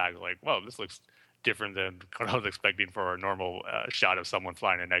took me back like, whoa, this looks different than what I was expecting for a normal shot of someone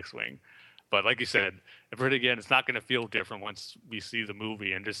flying an X-Wing. But like you said, again, it's not going to feel different once we see the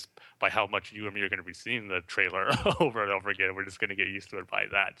movie, and just by how much you and me are going to be seeing the trailer over and over again, we're just going to get used to it by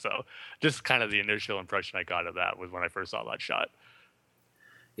that. So just kind of the initial impression I got of that was when I first saw that shot.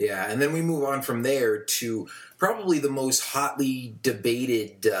 Yeah, and then we move on from there to probably the most hotly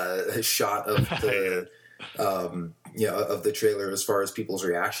debated shot of the of the trailer as far as people's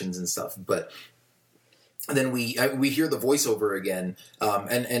reactions and stuff. But then we hear the voiceover again,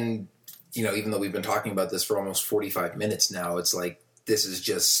 and you know, even though we've been talking about this for almost 45 minutes now, it's like this is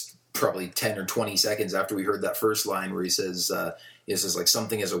just probably 10 or 20 seconds after we heard that first line where he says like,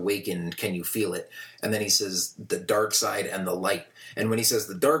 something has awakened, can you feel it? And then he says the dark side and the light. And when he says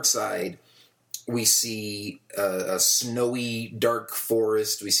the dark side, we see a snowy, dark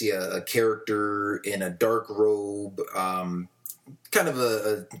forest. We see a character in a dark robe, kind of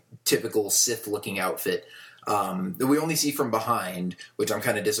a typical Sith-looking outfit that we only see from behind, which I'm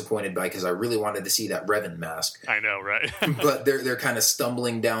kind of disappointed by because I really wanted to see that Revan mask. I know, right? But they're kind of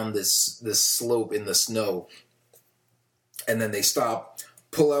stumbling down this slope in the snow, and then they stop,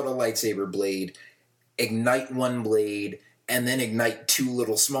 pull out a lightsaber blade, ignite one blade, and then ignite two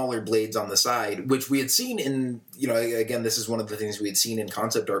little smaller blades on the side, which we had seen in, you know, again, this is one of the things we had seen in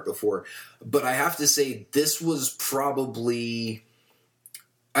concept art before. But I have to say, this was probably,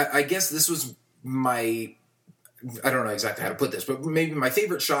 I guess this was my, I don't know exactly how to put this, but maybe my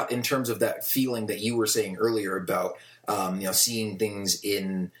favorite shot in terms of that feeling that you were saying earlier about, seeing things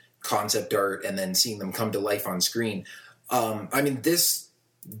in concept art and then seeing them come to life on screen. I mean, this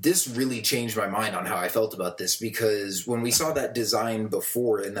really changed my mind on how I felt about this, because when we saw that design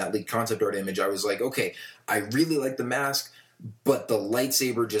before in that leaked concept art image, I was like, okay, I really like the mask, but the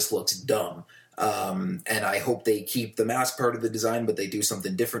lightsaber just looks dumb. And I hope they keep the mask part of the design, but they do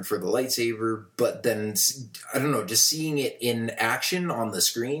something different for the lightsaber. But then, I don't know, just seeing it in action on the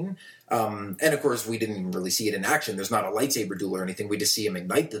screen, and of course we didn't even really see it in action. There's not a lightsaber duel or anything. We just see him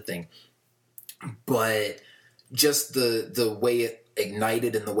ignite the thing. But just the way it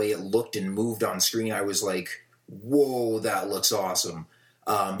ignited and the way it looked and moved on screen, I was like, whoa, that looks awesome.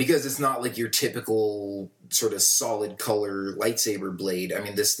 Because it's not like your typical sort of solid color lightsaber blade. I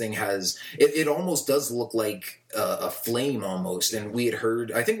mean, this thing has, it almost does look like a flame almost. And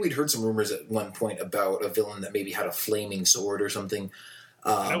I think we'd heard some rumors at one point about a villain that maybe had a flaming sword or something.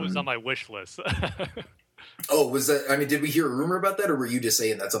 That was on my wish list. Oh, was that, I mean, did we hear a rumor about that, or were you just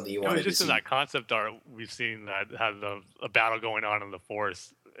saying that's something you wanted to see? It was just in that concept art we've seen that had a battle going on in the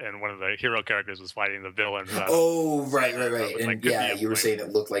Force, and one of the hero characters was fighting the villain. Oh, right. And like, yeah, you were saying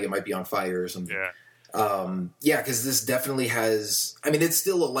it looked like it might be on fire or something. Yeah. Because this definitely has, I mean, it's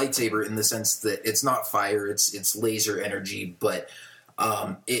still a lightsaber in the sense that it's not fire, it's laser energy, but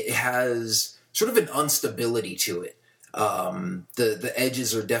it has sort of an instability to it. The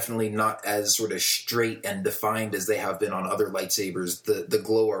edges are definitely not as sort of straight and defined as they have been on other lightsabers. The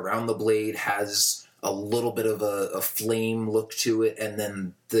glow around the blade has a little bit of a flame look to it, and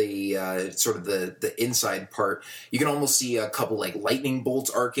then the sort of the inside part, you can almost see a couple like lightning bolts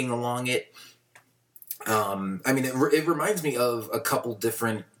arcing along it. I mean, it reminds me of a couple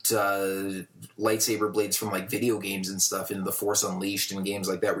different lightsaber blades from like video games and stuff in The Force Unleashed and games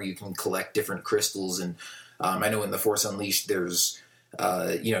like that, where you can collect different crystals. And I know in The Force Unleashed, there's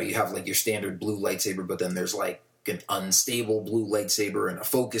you have like your standard blue lightsaber, but then there's like an unstable blue lightsaber and a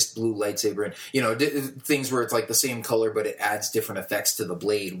focused blue lightsaber, and things where it's like the same color but it adds different effects to the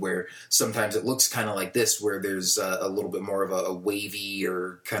blade, where sometimes it looks kind of like this, where there's a little bit more of a wavy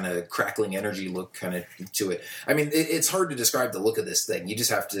or kind of crackling energy look kind of to it. I mean, it's hard to describe the look of this thing. You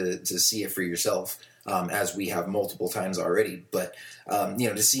just have to see it for yourself, as we have multiple times already. But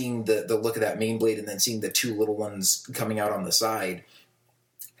just seeing the look of that main blade and then seeing the two little ones coming out on the side,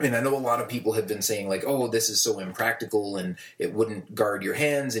 I mean, I know a lot of people have been saying, like, oh, this is so impractical and it wouldn't guard your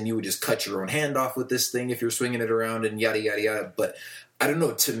hands and you would just cut your own hand off with this thing if you're swinging it around and yada, yada, yada. But I don't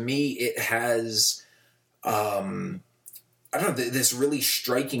know. To me, it has, I don't know, this really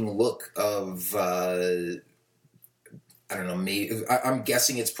striking look of, I don't know, maybe, I'm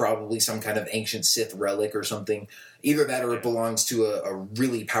guessing it's probably some kind of ancient Sith relic or something. Either that or it belongs to a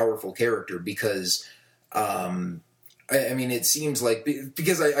really powerful character because, I mean, it seems like,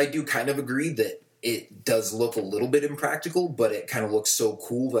 because I do kind of agree that it does look a little bit impractical, but it kind of looks so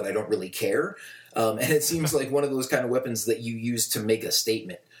cool that I don't really care. And it seems like one of those kind of weapons that you use to make a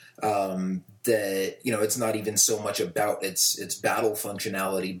statement. That, you know, it's not even so much about its battle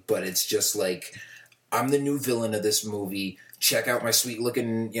functionality, but it's just like, I'm the new villain of this movie. Check out my sweet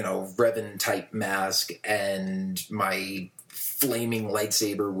looking, you know, Revan type mask and my flaming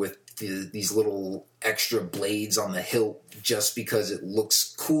lightsaber with these little extra blades on the hilt just because it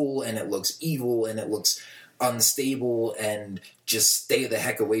looks cool and it looks evil and it looks unstable, and just stay the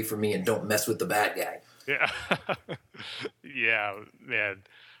heck away from me and don't mess with the bad guy. Yeah. Yeah, man.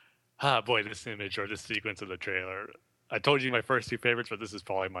 Ah, boy, this image or this sequence of the trailer. I told you my first two favorites, but this is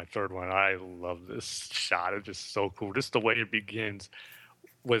probably my third one. I love this shot. It's just so cool. Just the way it begins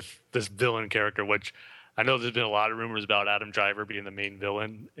with this villain character, which I know there's been a lot of rumors about Adam Driver being the main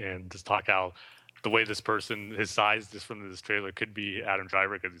villain, and just talk how the way this person, his size just from this trailer could be Adam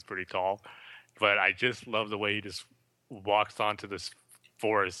Driver because he's pretty tall. But I just love the way he just walks onto this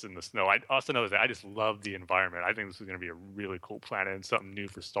forest in the snow. I also know that I just love the environment. I think this is going to be a really cool planet and something new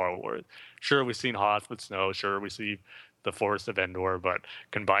for Star Wars. Sure, we've seen Hoth with snow. Sure, we see the Forest of Endor, but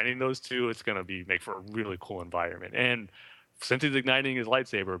combining those two, it's going to make for a really cool environment. And since he's igniting his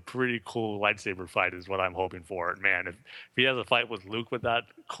lightsaber, a pretty cool lightsaber fight is what I'm hoping for. Man, if he has a fight with Luke with that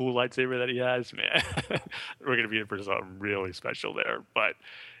cool lightsaber that he has, man, we're going to be in for something really special there. But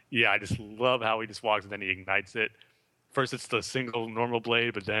yeah, I just love how he just walks and then he ignites it. First, it's the single normal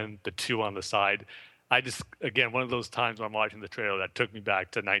blade, but then the two on the side. Again, one of those times when I'm watching the trailer that took me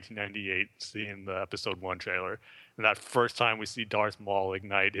back to 1998, seeing the Episode 1 trailer. And that first time we see Darth Maul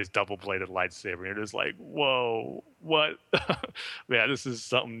ignite his double-bladed lightsaber, you're just like, whoa, what? Man, this is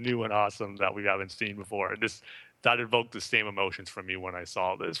something new and awesome that we haven't seen before. And that evoked the same emotions from me when I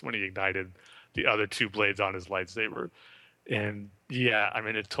saw this, when he ignited the other two blades on his lightsaber. And yeah, I'm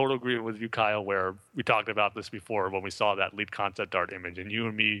in a total agreement with you, Kyle, where we talked about this before when we saw that lead concept art image, and you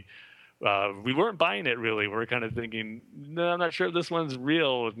and me, we weren't buying it really. We were kind of thinking, no, I'm not sure if this one's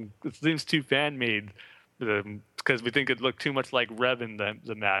real. It seems too fan-made because we think it looked too much like Revan,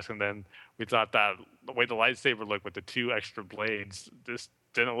 the mask, and then we thought that the way the lightsaber looked with the two extra blades just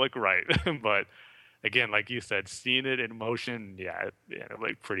didn't look right. But again, like you said, seeing it in motion, it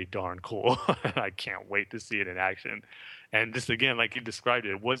looked pretty darn cool. I can't wait to see it in action. And just again, like you described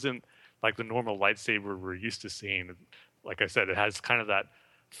it wasn't like the normal lightsaber we're used to seeing. Like I said, it has kind of that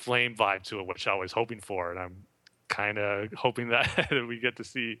flame vibe to it, which I was hoping for, and I'm kind of hoping that we get to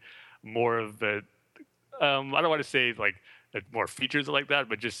see more of it. I don't want to say like more features like that,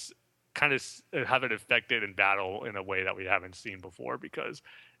 but just kind of have it affected in battle in a way that we haven't seen before, because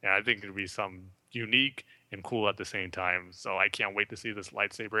I think it'd be some unique and cool at the same time. So I can't wait to see this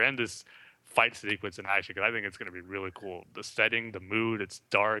lightsaber and this fight sequence in action, because I think it's going to be really cool. The setting, the mood, it's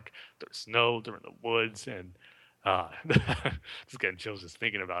dark, there's snow, they're in the woods, and just getting chills just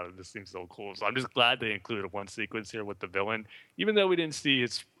thinking about it. This seems so cool. So I'm just glad they included one sequence here with the villain, even though we didn't see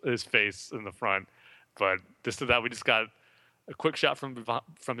his face in the front. But just to that, we just got a quick shot from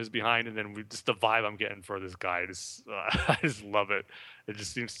his behind, and then just the vibe I'm getting for this guy. I just love it. It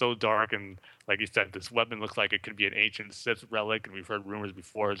just seems so dark, and like you said, this weapon looks like it could be an ancient Sith relic, and we've heard rumors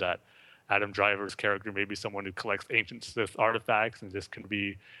before that Adam Driver's character may be someone who collects ancient Sith artifacts, and this can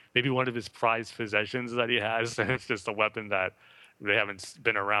be maybe one of his prized possessions that he has, and it's just a weapon that they haven't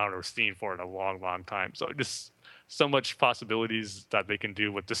been around or seen for in a long, long time. So just so much possibilities that they can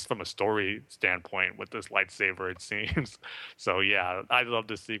do with this from a story standpoint with this lightsaber, it seems. So yeah, I love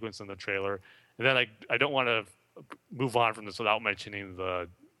this sequence in the trailer. And then I don't want to move on from this without mentioning the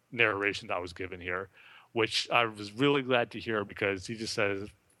narration that was given here, which I was really glad to hear, because he just says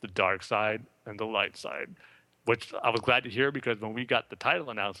the dark side and the light side, which I was glad to hear, because when we got the title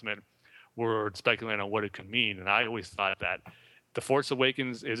announcement, we were speculating on what it could mean. And I always thought that The Force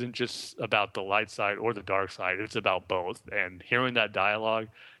Awakens isn't just about the light side or the dark side. It's about both. And hearing that dialogue,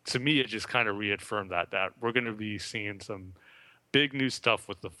 to me, it just kind of reaffirmed that we're going to be seeing some big new stuff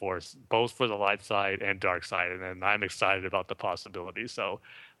with the Force, both for the light side and dark side. And I'm excited about the possibilities. So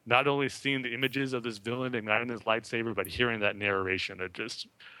not only seeing the images of this villain igniting his lightsaber, but hearing that narration, it just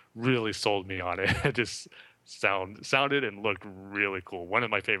really sold me on it. It just sounded and looked really cool. One of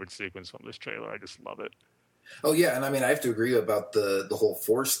my favorite sequences from this trailer. I just love it. Oh yeah, and I mean I have to agree about the whole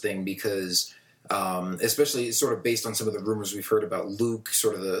Force thing because especially sort of based on some of the rumors we've heard about Luke,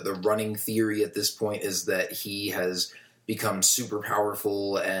 sort of the running theory at this point is that he has become super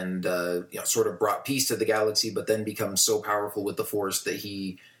powerful and sort of brought peace to the galaxy, but then become so powerful with the Force that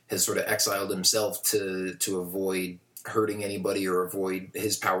he has sort of exiled himself to avoid hurting anybody or avoid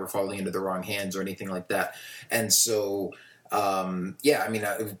his power falling into the wrong hands or anything like that. And so,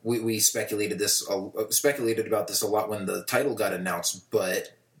 we speculated about this a lot when the title got announced,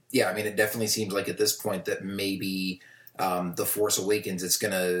 but yeah, I mean, it definitely seems like at this point that maybe The Force Awakens, it's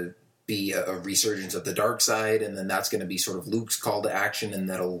going to be a resurgence of the dark side, and then that's going to be sort of Luke's call to action, and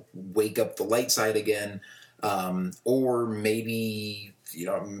that'll wake up the light side again. Or maybe,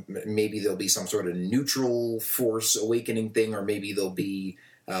 maybe there'll be some sort of neutral Force awakening thing, or maybe there'll be,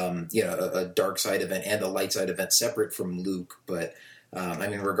 a dark side event and a light side event separate from Luke. But,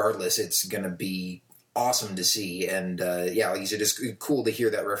 regardless, it's going to be awesome to see. And, like you said, it's cool to hear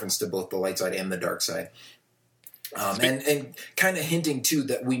that reference to both the light side and the dark side. And kind of hinting, too,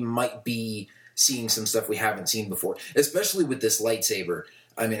 that we might be seeing some stuff we haven't seen before, especially with this lightsaber.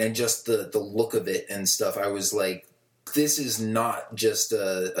 I mean, and just the look of it and stuff. I was like, this is not just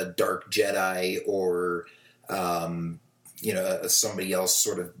a dark Jedi or, somebody else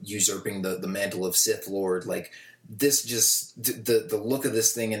sort of usurping the mantle of Sith Lord. Like, this just, the look of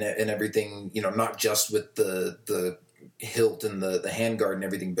this thing and everything, not just with the hilt and the handguard and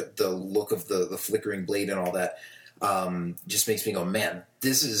everything, but the look of the flickering blade and all that, just makes me go, man,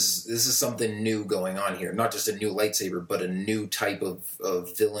 this is something new going on here. Not just a new lightsaber, but a new type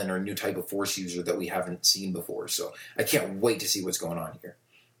of villain or new type of Force user that we haven't seen before. So I can't wait to see what's going on here.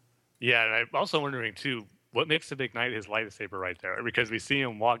 Yeah, and I'm also wondering, too, what makes him ignite his lightsaber right there? Because we see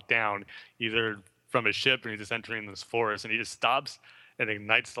him walk down either from his ship and he's just entering this forest, and he just stops and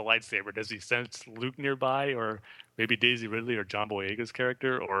ignites the lightsaber. Does he sense Luke nearby, or maybe Daisy Ridley or John Boyega's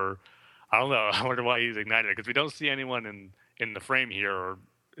character? Or, I don't know. I wonder why he's ignited it, because we don't see anyone in the frame here or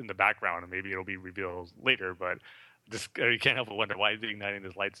in the background, and maybe it'll be revealed later, but you can't help but wonder why he's igniting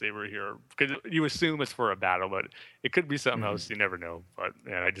this lightsaber here. Because you assume it's for a battle, but it could be something else. You never know. But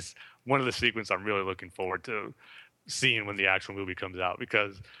yeah, one of the sequences I'm really looking forward to seeing when the actual movie comes out,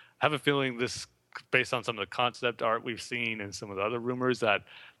 because I have a feeling this, based on some of the concept art we've seen and some of the other rumors, that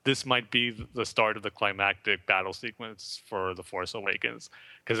this might be the start of the climactic battle sequence for The Force Awakens.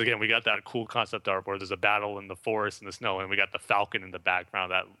 Because again, we got that cool concept art where there's a battle in the forest and the snow, and we got the Falcon in the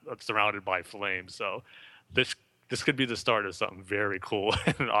background that's surrounded by flames. So this could be the start of something very cool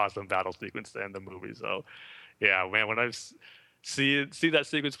and an awesome battle sequence to end the movie. So yeah, man, when I see that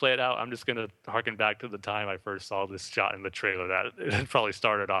sequence play it out, I'm just going to harken back to the time I first saw this shot in the trailer, that it probably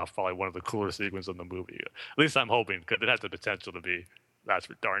started off probably one of the cooler sequences in the movie. At least I'm hoping, because it has the potential to be. That's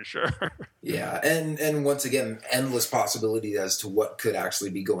for darn sure. Yeah, and once again, endless possibility as to what could actually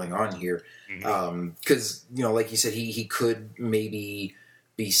be going on here. Because, like you said, he could maybe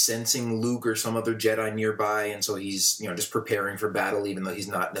be sensing Luke or some other Jedi nearby, and so he's, just preparing for battle, even though he's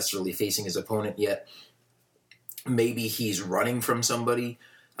not necessarily facing his opponent yet. Maybe he's running from somebody,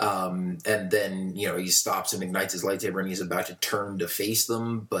 and then, he stops and ignites his lightsaber and he's about to turn to face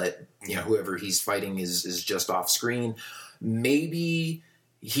them, but, whoever he's fighting is just off screen. Maybe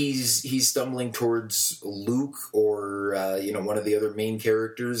he's stumbling towards Luke or, one of the other main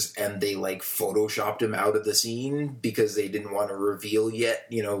characters, and they photoshopped him out of the scene because they didn't want to reveal yet,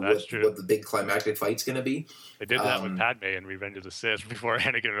 what the big climactic fight's going to be. They did that with Padme in Revenge of the Sith. Before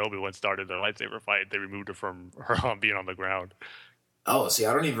Anakin and Obi-Wan started their lightsaber fight, they removed her from her being on the ground. Oh, see,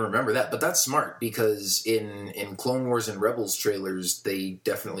 I don't even remember that, but that's smart, because in Clone Wars and Rebels trailers, they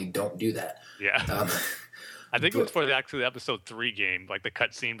definitely don't do that. Yeah. I think it was for the episode 3 game, like the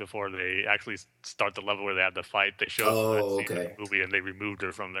cutscene before they actually start the level where they have the fight. They showed that scene in the movie, and they removed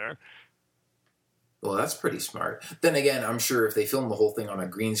her from there. Well, that's pretty smart. Then again, I'm sure if they filmed the whole thing on a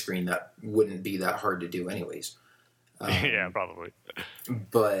green screen, that wouldn't be that hard to do anyways. Yeah, probably.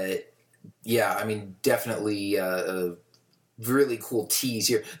 But, yeah, definitely a really cool tease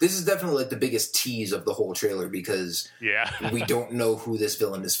here. This is definitely the biggest tease of the whole trailer, because we don't know who this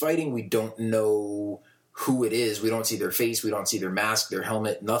villain is fighting. We don't know who it is. We don't see their face. We don't see their mask, their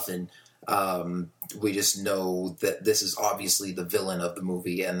helmet, nothing. We just know that this is obviously the villain of the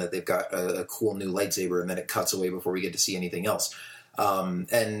movie, and that they've got a cool new lightsaber, and then it cuts away before we get to see anything else.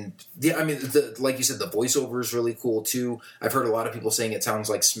 And yeah, like you said, the voiceover is really cool too. I've heard a lot of people saying it sounds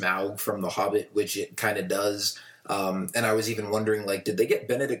like Smaug from The Hobbit, which it kind of does. And I was even wondering, did they get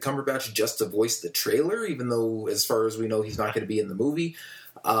Benedict Cumberbatch just to voice the trailer, even though, as far as we know, he's not going to be in the movie?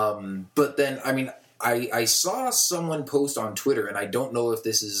 But then, I saw someone post on Twitter, and I don't know if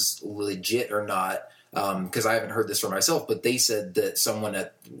this is legit or not, because I haven't heard this for myself, but they said that someone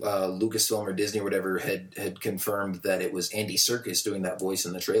at Lucasfilm or Disney or whatever had confirmed that it was Andy Serkis doing that voice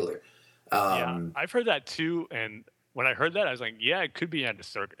in the trailer. Yeah, I've heard that too, and when I heard that, I was like, yeah, it could be Andy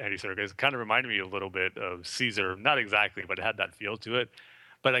Serkis. It kind of reminded me a little bit of Caesar. Not exactly, but it had that feel to it.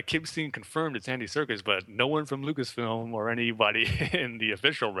 But I keep seeing confirmed it's Andy Serkis, but no one from Lucasfilm or anybody in the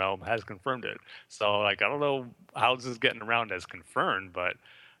official realm has confirmed it. So, like, I don't know how this is getting around as confirmed, but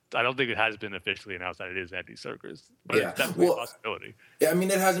I don't think it has been officially announced that it is Andy Serkis. But it's definitely a possibility. Yeah, I mean,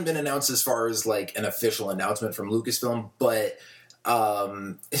 it hasn't been announced as far as, like, an official announcement from Lucasfilm, but...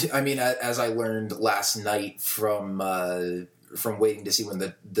 I mean, as I learned last night from waiting to see when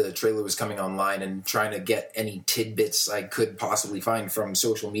the trailer was coming online and trying to get any tidbits I could possibly find from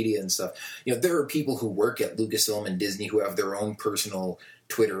social media and stuff, you know, there are people who work at Lucasfilm and Disney who have their own personal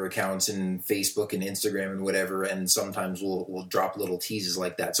Twitter accounts and Facebook and Instagram and whatever, and sometimes we'll drop little teases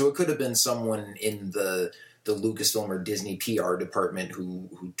like that. So it could have been someone in the Lucasfilm or Disney PR department who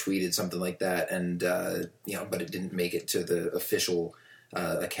tweeted something like that, and you know, but it didn't make it to the official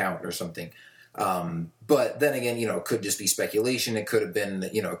account or something. But then again, you know, it could just be speculation. It could have been,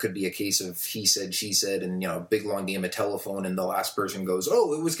 you know, it could be a case of he said, she said, and, you know, big long game of telephone, and the last person goes,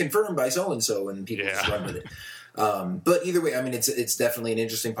 "Oh, it was confirmed by so and so," and people just run with it. But either way, I mean, it's definitely an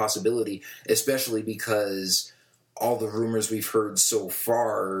interesting possibility, especially because all the rumors we've heard so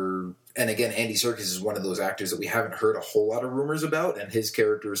far. And again, Andy Serkis is one of those actors that we haven't heard a whole lot of rumors about, and his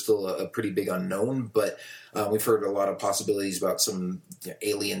character is still a pretty big unknown. But we've heard a lot of possibilities about some, you know,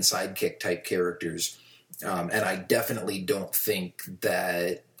 alien sidekick type characters. And I definitely don't think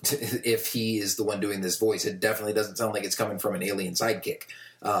that if he is the one doing this voice, it definitely doesn't sound like it's coming from an alien sidekick,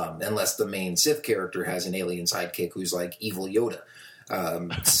 unless the main Sith character has an alien sidekick who's like evil Yoda.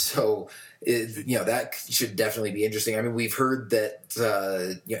 So, you know, that should definitely be interesting. I mean, we've heard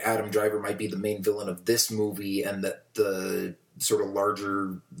that you know, Adam Driver might be the main villain of this movie, and that the sort of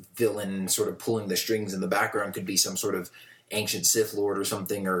larger villain sort of pulling the strings in the background could be some sort of ancient Sith Lord or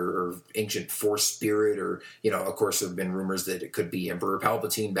something, or ancient Force spirit, or, you know, of course there have been rumors that it could be Emperor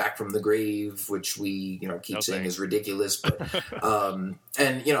Palpatine back from the grave, which we, you know, keep saying is ridiculous. But,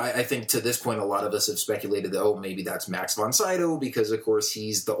 and, you know, I think to this point, a lot of us have speculated that, oh, maybe that's Max von Sydow, because of course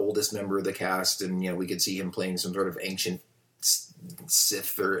he's the oldest member of the cast, and, you know, we could see him playing some sort of ancient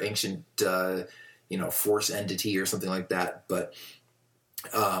Sith or ancient, you know, Force entity or something like that. But,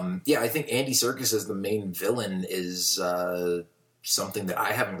 yeah, I think Andy Serkis as the main villain is something that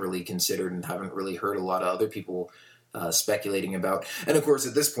I haven't really considered and haven't really heard a lot of other people speculating about. And of course,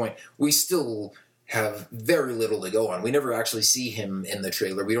 at this point, we still have very little to go on. We never actually see him in the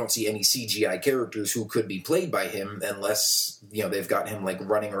trailer. We don't see any CGI characters who could be played by him, unless, you know, they've got him like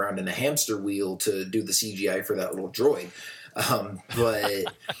running around in a hamster wheel to do the CGI for that little droid.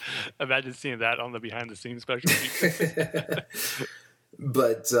 But imagine seeing that on the behind the scenes special.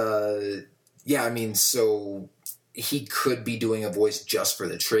 But, yeah, I mean, so he could be doing a voice just for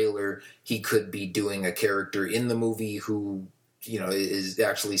the trailer. He could be doing a character in the movie who, you know,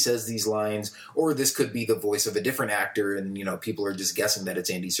 actually says these lines. Or this could be the voice of a different actor, and, you know, people are just guessing that it's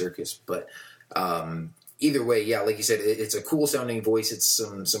Andy Serkis. But either way, yeah, like you said, it's a cool-sounding voice. It's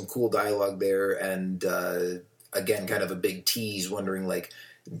some cool dialogue there. And, again, kind of a big tease, wondering, like,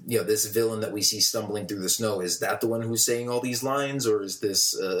 you know, this villain that we see stumbling through the snow, is that the one who's saying all these lines, or is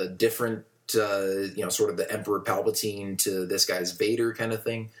this different, you know, sort of the Emperor Palpatine to this guy's Vader kind of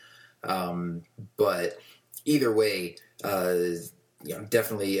thing? But either way, you know,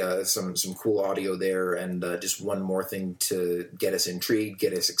 definitely some cool audio there, and just one more thing to get us intrigued,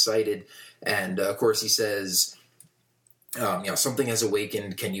 get us excited. And of course, he says, you know, something has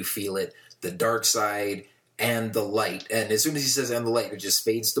awakened. Can you feel it? The dark side and the light. And as soon as he says "and the light," it just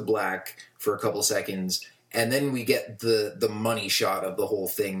fades to black for a couple seconds, and then we get the money shot of the whole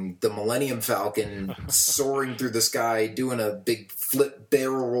thing. The Millennium Falcon soaring through the sky, doing a big flip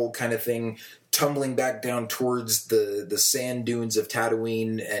barrel roll kind of thing, tumbling back down towards the sand dunes of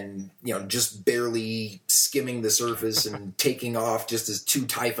Tatooine, and, you know, just barely skimming the surface and taking off just as two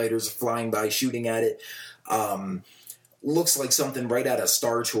TIE fighters flying by shooting at it. Looks like something right out of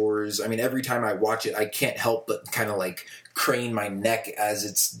Star Tours. I mean, every time I watch it, I can't help but kind of like crane my neck as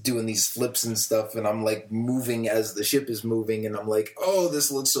it's doing these flips and stuff, and I'm like moving as the ship is moving, and I'm like, oh,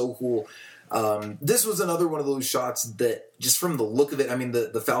 this looks so cool. This was another one of those shots that, just from the look of it, I mean,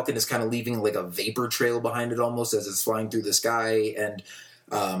 the Falcon is kind of leaving like a vapor trail behind it almost as it's flying through the sky, and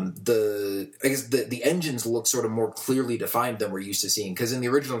I guess the engines look sort of more clearly defined than we're used to seeing, because in the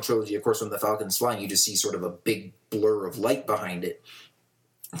original trilogy, of course, when the Falcon's flying, you just see sort of a big blur of light behind it.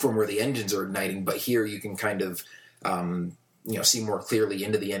 from where the engines are igniting, but here you can kind of see more clearly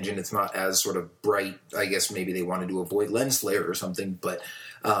into the engine. It's not as sort of bright. I guess maybe they wanted to avoid lens flare or something, but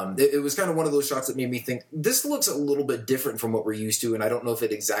it was kind of one of those shots that made me think this looks a little bit different from what we're used to, and I don't know if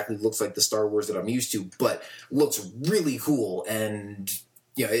it exactly looks like the Star Wars that I'm used to, but looks really cool. And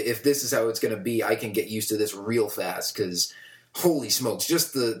if this is how it's going to be, I can get used to this real fast, because holy smokes,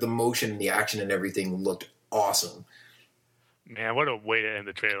 just the motion and the action and everything looked awesome. Man, what a way to end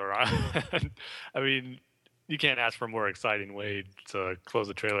the trailer on. I mean, you can't ask for a more exciting way to close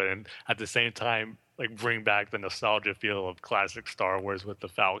the trailer, and at the same time, like, bring back the nostalgia feel of classic Star Wars with the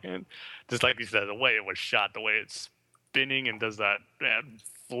Falcon. Just like you said, the way it was shot, the way it's spinning and does that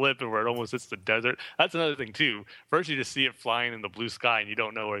flip and where it almost hits the desert. That's another thing too. First you just see it flying in the blue sky and you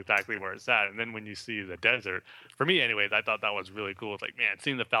don't know exactly where it's at, and then when you see the desert, for me anyways, I thought that was really cool. It's like, man,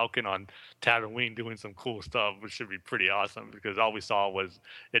 seeing the Falcon on Tatooine doing some cool stuff, which should be pretty awesome, because all we saw was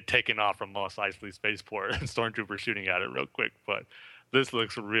it taking off from Mos Eisley Spaceport and stormtroopers shooting at it real quick. But this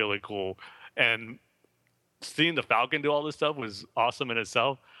looks really cool, and seeing the Falcon do all this stuff was awesome in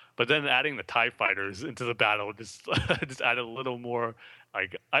itself. But then adding the TIE fighters into the battle just added a little more.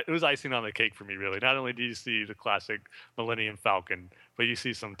 Like, it was icing on the cake for me, really. Not only do you see the classic Millennium Falcon, but you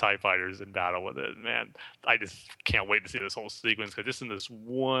see some TIE fighters in battle with it. Man, I just can't wait to see this whole sequence, because just in this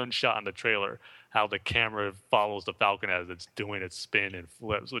one shot in the trailer, how the camera follows the Falcon as it's doing its spin and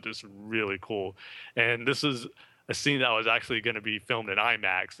flips, which is really cool. And this is a scene that was actually going to be filmed in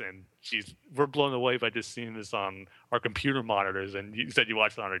IMAX, and we're blown away by just seeing this on our computer monitors. And you said you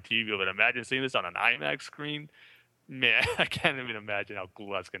watched it on our TV, but imagine seeing this on an IMAX screen. Man, I can't even imagine how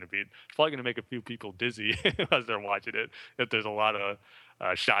cool that's going to be. It's probably going to make a few people dizzy as they're watching it, if there's a lot of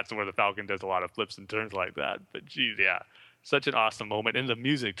shots where the Falcon does a lot of flips and turns like that. But geez, yeah, such an awesome moment. And the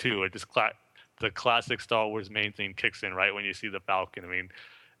music too, it just the classic Star Wars main theme kicks in right when you see the Falcon. I mean,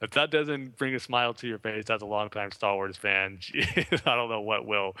 if that doesn't bring a smile to your face as a longtime Star Wars fan, I don't know what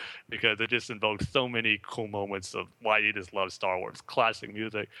will, because it just invokes so many cool moments of why you just love Star Wars. Classic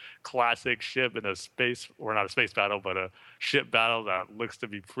music, classic ship in a space, or not a space battle, but a ship battle that looks to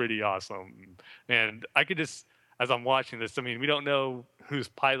be pretty awesome. And I could just, as I'm watching this, I mean, we don't know who's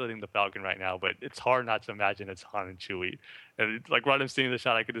piloting the Falcon right now, but it's hard not to imagine it's Han and Chewie. And like, right, I'm seeing the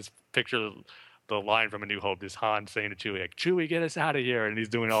shot, I could just picture the line from A New Hope is Han saying to Chewie, like, Chewie, get us out of here. And he's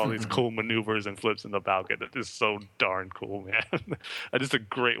doing all these cool maneuvers and flips in the Falcon. That is so darn cool, man. Just a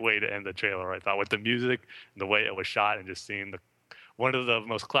great way to end the trailer, I thought, with the music and the way it was shot, and just seeing one of the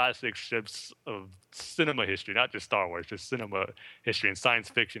most classic ships of cinema history, not just Star Wars, just cinema history and science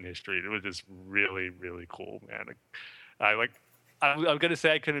fiction history. It was just really, really cool, man. I'm going to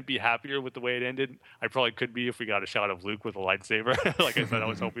say I couldn't be happier with the way it ended. I probably could be if we got a shot of Luke with a lightsaber, like I said I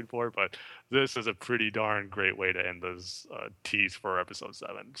was hoping for. But this is a pretty darn great way to end this tease for Episode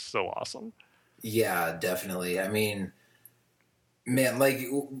 7. So awesome. Yeah, definitely. I mean, man, like,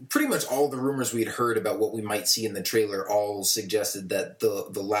 pretty much all the rumors we'd heard about what we might see in the trailer all suggested that the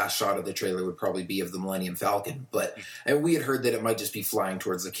last shot of the trailer would probably be of the Millennium Falcon. And we had heard that it might just be flying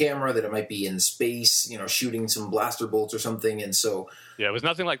towards the camera, that it might be in space, shooting some blaster bolts or something. And so, yeah, it was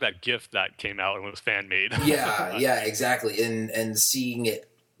nothing like that GIF that came out and was fan made. yeah, exactly. And seeing it,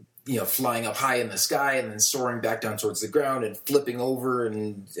 flying up high in the sky and then soaring back down towards the ground and flipping over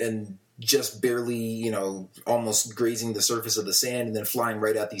and just barely, almost grazing the surface of the sand and then flying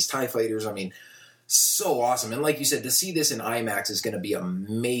right at these TIE fighters. I mean, so awesome. And like you said, to see this in IMAX is going to be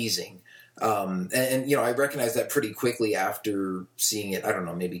amazing. And I recognized that pretty quickly after seeing it, I don't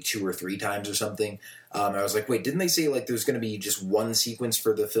know, maybe 2 or 3 times or something. I was like, wait, didn't they say like there's going to be just one sequence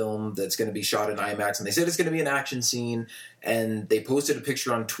for the film that's going to be shot in IMAX? And they said it's going to be an action scene. And they posted a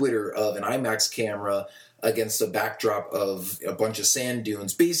picture on Twitter of an IMAX camera against a backdrop of a bunch of sand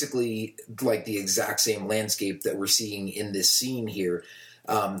dunes, basically like the exact same landscape that we're seeing in this scene here.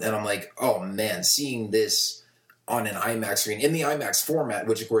 And I'm like, oh man, seeing this on an IMAX screen, in the IMAX format,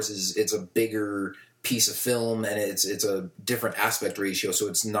 which of course it's a bigger piece of film and it's a different aspect ratio, so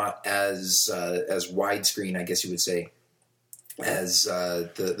it's not as widescreen, I guess you would say, as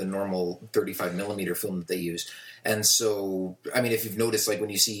the normal 35 millimeter film that they use. And so, I mean, if you've noticed, like when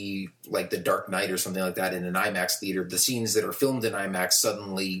you see like The Dark Knight or something like that in an IMAX theater, the scenes that are filmed in IMAX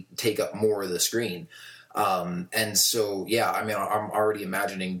suddenly take up more of the screen. And so, yeah, I mean, I'm already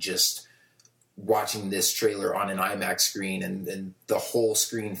imagining just watching this trailer on an IMAX screen and the whole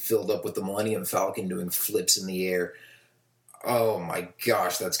screen filled up with the Millennium Falcon doing flips in the air. Oh my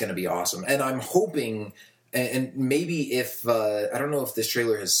gosh, that's going to be awesome. And I'm hoping... And maybe if, I don't know if this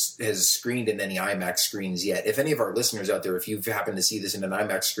trailer has screened in any IMAX screens yet. If any of our listeners out there, if you've happened to see this in an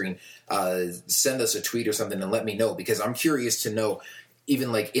IMAX screen, send us a tweet or something and let me know, because I'm curious to know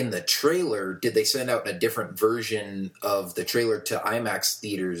even like in the trailer, did they send out a different version of the trailer to IMAX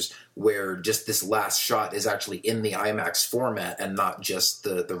theaters where just this last shot is actually in the IMAX format and not just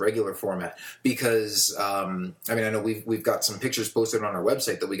the regular format? Because, I mean, I know we've got some pictures posted on our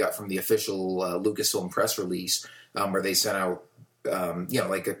website that we got from the official Lucasfilm press release where they sent out,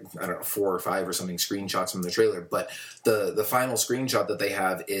 like, I don't know, 4 or 5 or something screenshots from the trailer. But the final screenshot that they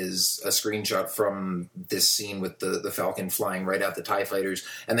have is a screenshot from this scene with the Falcon flying right at the TIE fighters.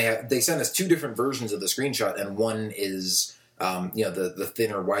 And they sent us 2 different versions of the screenshot, and one is the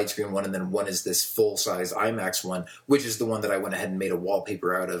thinner widescreen one, and then one is this full-size IMAX one, which is the one that I went ahead and made a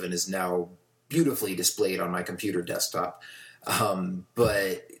wallpaper out of and is now beautifully displayed on my computer desktop.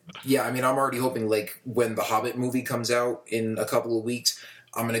 But yeah, I mean, I'm already hoping, like, when the Hobbit movie comes out in a couple of weeks,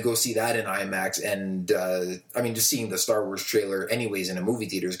 I'm going to go see that in IMAX. And, I mean, just seeing the Star Wars trailer anyways in a movie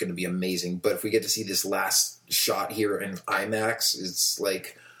theater is going to be amazing. But if we get to see this last shot here in IMAX, it's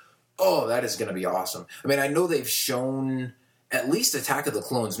like, oh, that is going to be awesome. I mean, I know they've shown at least Attack of the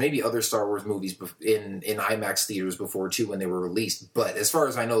Clones, maybe other Star Wars movies in IMAX theaters before, too, when they were released. But as far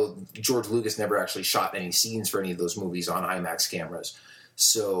as I know, George Lucas never actually shot any scenes for any of those movies on IMAX cameras.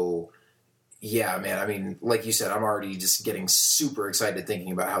 So, yeah, man, I mean, like you said, I'm already just getting super excited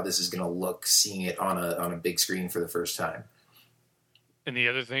thinking about how this is going to look, seeing it on a big screen for the first time. And the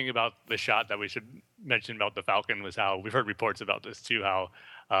other thing about the shot that we should mention about the Falcon was how, we've heard reports about this too, how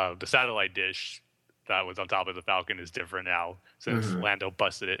the satellite dish that was on top of the Falcon is different now since Lando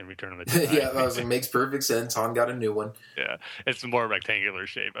busted it in Return of the Jedi. Yeah, that it makes perfect sense. Han got a new one. Yeah, it's a more rectangular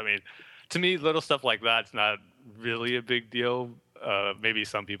shape. I mean, to me, little stuff like that's not really a big deal. Maybe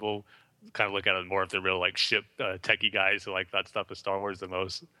some people kind of look at it more if they're real like ship techie guys who like that stuff with Star Wars the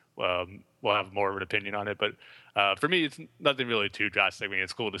most. Will have more of an opinion on it, but for me, it's nothing really too drastic. I mean,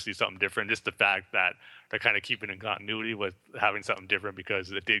 it's cool to see something different. Just the fact that they're kind of keeping in continuity with having something different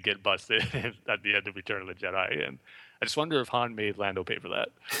because it did get busted at the end of Return of the Jedi, and I just wonder if Han made Lando pay for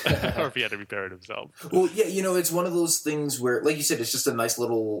that, or if he had to repair it himself. Well, yeah, it's one of those things where, like you said, it's just a nice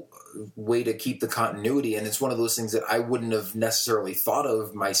little way to keep the continuity, and it's one of those things that I wouldn't have necessarily thought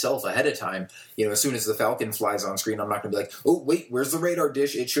of myself ahead of time. As soon as the Falcon flies on screen, I'm not going to be like, oh, wait, where's the radar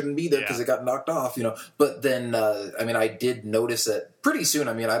dish? It shouldn't be there because it got knocked off, But then, I mean, I did notice that pretty soon.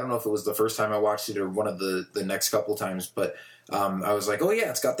 I mean, I don't know if it was the first time I watched it or one of the next couple times, but I was like, oh yeah,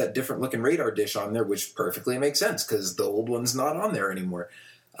 it's got that different looking radar dish on there, which perfectly makes sense because the old one's not on there anymore.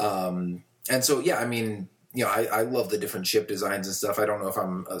 And so, yeah, I mean, I love the different ship designs and stuff. I don't know if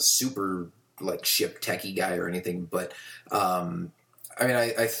I'm a super like ship techie guy or anything, but I mean,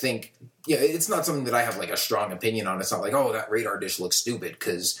 I think, it's not something that I have like a strong opinion on. It's not like, oh, that radar dish looks stupid,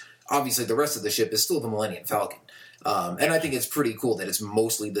 because obviously the rest of the ship is still the Millennium Falcon. And I think it's pretty cool that it's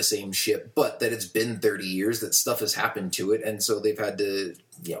mostly the same ship, but that it's been 30 years, that stuff has happened to it, and so they've had to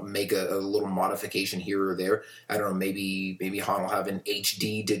make a little modification here or there. I don't know, maybe Han will have an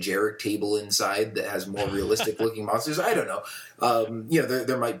HD Dejarik table inside that has more realistic looking monsters. I don't know.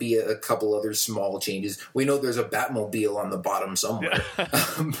 There might be a couple other small changes. We know there's a Batmobile on the bottom somewhere.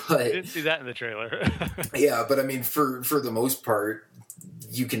 But I didn't see that in the trailer. Yeah, but I mean, for the most part,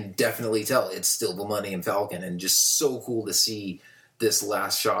 you can definitely tell it's still the Millennium Falcon, and just so cool to see this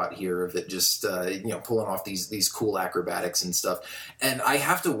last shot here of it just pulling off these cool acrobatics and stuff. And I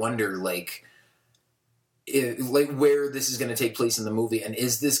have to wonder like where this is going to take place in the movie, and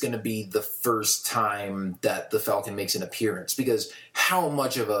is this going to be the first time that the Falcon makes an appearance? Because how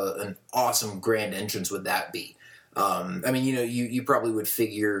much of an awesome grand entrance would that be? I mean, you probably would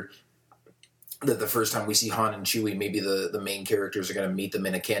figure that the first time we see Han and Chewie, maybe the main characters are going to meet them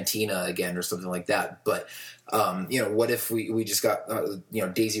in a cantina again or something like that. But, what if we just got,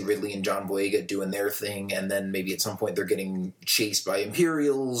 Daisy Ridley and John Boyega doing their thing, and then maybe at some point they're getting chased by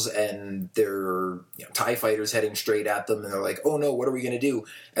Imperials, and they're, TIE fighters heading straight at them, and they're like, oh no, what are we going to do?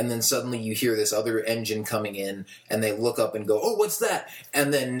 And then suddenly you hear this other engine coming in, and they look up and go, oh, what's that?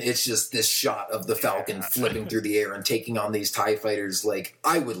 And then it's just this shot of the Falcon flipping through the air and taking on these TIE fighters. Like,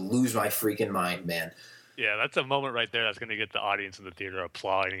 I would lose my freaking mind, man. Yeah, that's a moment right there that's going to get the audience in the theater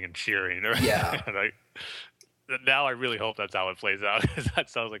applauding and cheering. Yeah. Now I really hope that's how it plays out, because that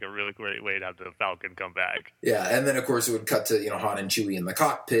sounds like a really great way to have the Falcon come back. Yeah, and then of course it would cut to Han and Chewie in the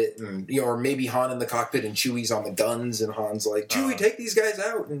cockpit, and or maybe Han in the cockpit and Chewie's on the guns, and Han's like, Chewie, take these guys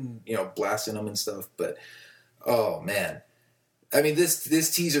out, and blasting them and stuff. But oh man, I mean,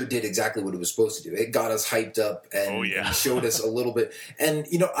 this teaser did exactly what it was supposed to do. It got us hyped up and showed us a little bit. And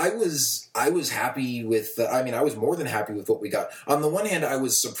I was happy with. I was more than happy with what we got. On the one hand, I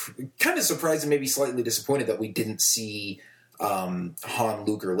was kind of surprised and maybe slightly disappointed that we didn't see Han,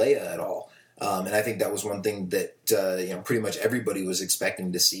 Luke, or Leia at all. And I think that was one thing that pretty much everybody was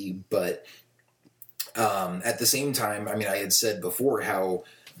expecting to see. But at the same time, I mean, I had said before how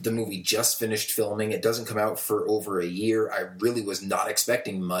the movie just finished filming. It doesn't come out for over a year. I really was not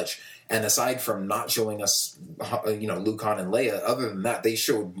expecting much. And aside from not showing us, Luke, Han, and Leia, other than that, they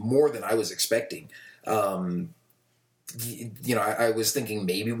showed more than I was expecting. I was thinking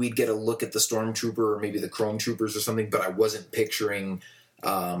maybe we'd get a look at the Stormtrooper or maybe the Chrome Troopers or something, but I wasn't picturing.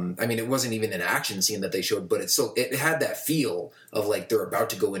 It wasn't even an action scene that they showed, but it had that feel of like they're about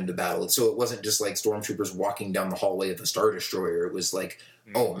to go into battle. So it wasn't just like Stormtroopers walking down the hallway of the Star Destroyer. It was like,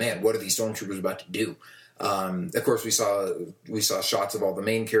 oh man, what are these Stormtroopers about to do? Of course, we saw shots of all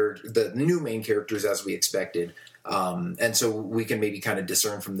the new main characters as we expected, and so we can maybe kind of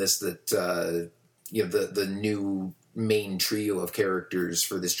discern from this that the new main trio of characters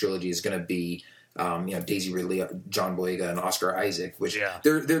for this trilogy is going to be Daisy Ridley, John Boyega, and Oscar Isaac. Which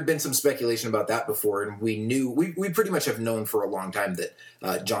there had been some speculation about that before, and we pretty much have known for a long time that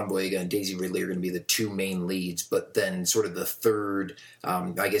John Boyega and Daisy Ridley are going to be the two main leads. But then, sort of the third,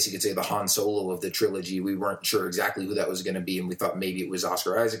 I guess you could say the Han Solo of the trilogy, we weren't sure exactly who that was going to be, and we thought maybe it was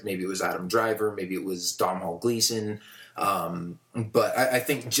Oscar Isaac, maybe it was Adam Driver, maybe it was Domhnall Gleeson. But I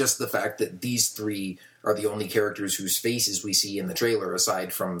think just the fact that these three are the only characters whose faces we see in the trailer,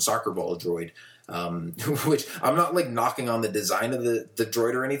 aside from Soccer Ball Droid. Which I'm not like knocking on the design of the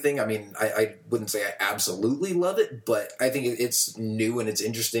droid or anything. I mean, I wouldn't say I absolutely love it, but I think it's new and it's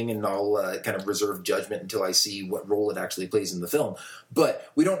interesting, and I'll kind of reserve judgment until I see what role it actually plays in the film. But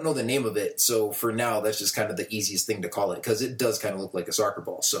we don't know the name of it, so for now, that's just kind of the easiest thing to call it, because it does kind of look like a soccer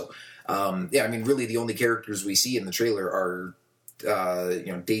ball. So, really the only characters we see in the trailer are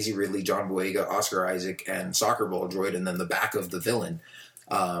Daisy Ridley, John Boyega, Oscar Isaac, and Soccer Ball Droid, and then the back of the villain.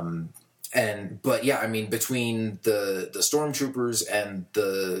 Between the stormtroopers and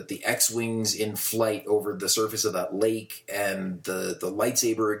the X-wings in flight over the surface of that lake, and the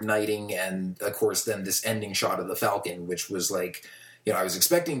lightsaber igniting, and of course then this ending shot of the Falcon, which was like, I was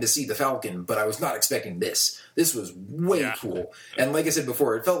expecting to see the Falcon, but I was not expecting this. This was way cool. And like I said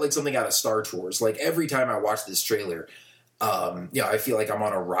before, it felt like something out of Star Tours. Like every time I watch this trailer, I feel like I'm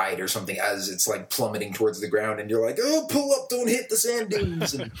on a ride or something as it's like plummeting towards the ground, and you're like, oh, pull up, don't hit the sand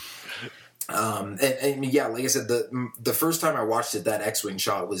dunes. Like I said, the first time I watched it, that X-Wing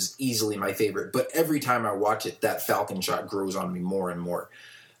shot was easily my favorite, but every time I watch it, that Falcon shot grows on me more and more.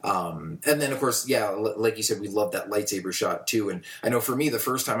 And then of course, like you said, we love that lightsaber shot too. And I know for me, the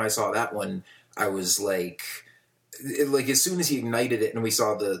first time I saw that one, I was like as soon as he ignited it and we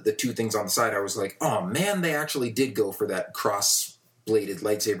saw the two things on the side, I was like, oh man, they actually did go for that cross-bladed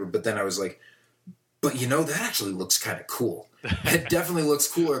lightsaber. But then I was like, but that actually looks kind of cool. It definitely looks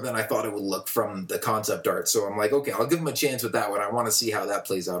cooler than I thought it would look from the concept art. So I'm like, okay, I'll give him a chance with that one. I want to see how that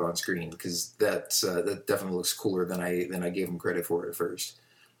plays out on screen, because that definitely looks cooler than I gave him credit for at first.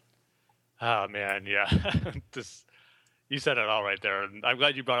 Oh man, yeah. You said it all right there. I'm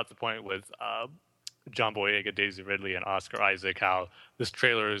glad you brought up the point with John Boyega, Daisy Ridley, and Oscar Isaac, how this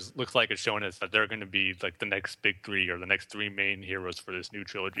trailer looks like it's showing us that they're going to be like the next big three, or the next three main heroes for this new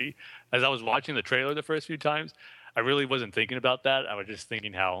trilogy. As I was watching the trailer the first few times, I really wasn't thinking about that. I was just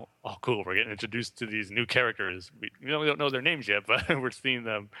thinking how, oh, cool, we're getting introduced to these new characters. We don't know their names yet, but we're seeing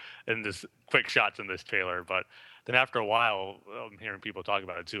them in this quick shots in this trailer. But then after a while, I'm hearing people talk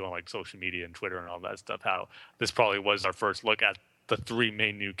about it too on like social media and Twitter and all that stuff, how this probably was our first look at the three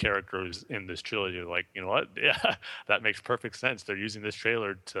main new characters in this trilogy. Like, you know what? Yeah, that makes perfect sense. They're using this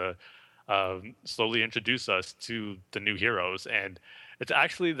trailer to slowly introduce us to the new heroes. And it's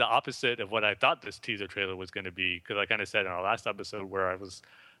actually the opposite of what I thought this teaser trailer was going to be, because I kind of said in our last episode where I was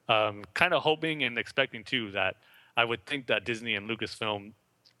kind of hoping and expecting too that I would think that Disney and Lucasfilm,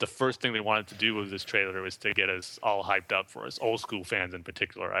 the first thing they wanted to do with this trailer was to get us all hyped up, for us old school fans in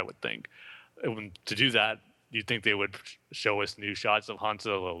particular, I would think. And to do that, you'd think they would show us new shots of Han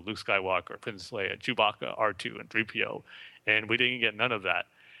Solo, Luke Skywalker, Princess Leia, Chewbacca, R2, and 3PO, and we didn't get none of that.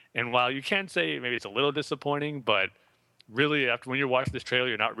 And while you can say maybe it's a little disappointing, but really, when you're watching this trailer,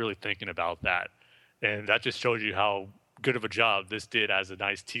 you're not really thinking about that. And that just shows you how good of a job this did as a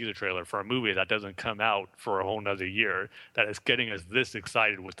nice teaser trailer for a movie that doesn't come out for a whole nother year, that is getting us this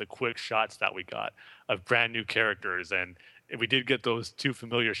excited with the quick shots that we got of brand new characters. And we did get those two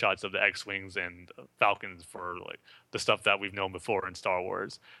familiar shots of the X-Wings and Falcons for like the stuff that we've known before in Star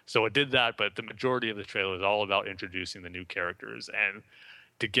Wars. So it did that, but the majority of the trailer is all about introducing the new characters. And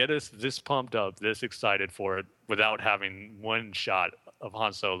to get us this pumped up, this excited for it, without having one shot of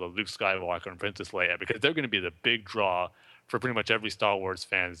Han Solo, Luke Skywalker, and Princess Leia, because they're going to be the big draw for pretty much every Star Wars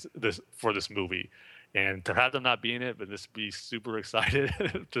fans for this movie. And to have them not be in it, but just be super excited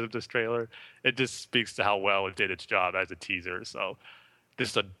to this trailer, it just speaks to how well it did its job as a teaser. So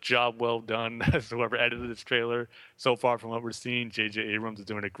just a job well done as whoever edited this trailer. So far from what we're seeing, J.J. Abrams is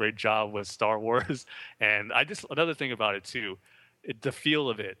doing a great job with Star Wars. And another thing about it too, the feel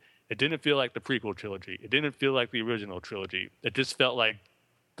of it, it didn't feel like the prequel trilogy. It didn't feel like the original trilogy. It just felt like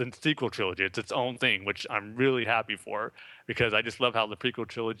the sequel trilogy. It's its own thing, which I'm really happy for, because I just love how the prequel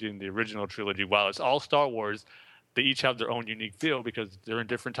trilogy and the original trilogy, while it's all Star Wars, they each have their own unique feel because they're in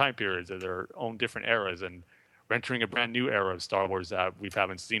different time periods or their own different eras, and we're entering a brand new era of Star Wars that we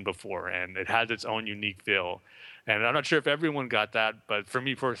haven't seen before, and it has its own unique feel. And I'm not sure if everyone got that, but for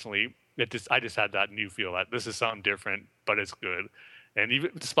me personally, I just had that new feel that this is something different, but it's good. And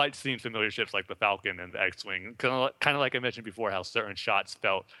even despite seeing familiar ships like the Falcon and the X-Wing, kind of like I mentioned before, how certain shots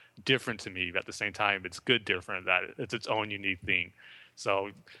felt different to me, but at the same time, it's good different, that it's its own unique thing. So,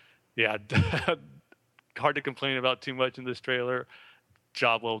 yeah, hard to complain about too much in this trailer.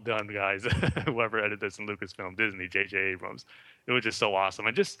 Job well done, guys. Whoever edited this in Lucasfilm, Disney, J.J. Abrams. It was just so awesome.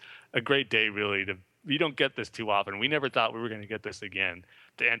 And just a great day, really. You don't get this too often. We never thought we were going to get this again.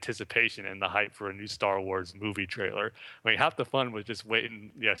 The anticipation and the hype for a new Star Wars movie trailer. I mean, half the fun was just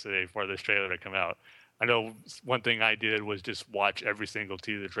waiting yesterday for this trailer to come out. I know one thing I did was just watch every single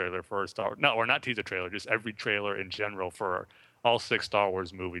teaser trailer for not teaser trailer, just every trailer in general for all 6 Star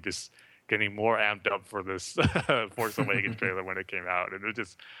Wars movies. Just getting more amped up for this Force Awakens trailer when it came out. And it was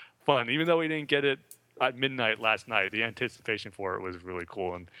just fun. Even though we didn't get it at midnight last night, the anticipation for it was really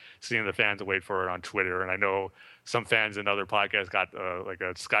cool, and seeing the fans wait for it on Twitter. And I know some fans in other podcasts got like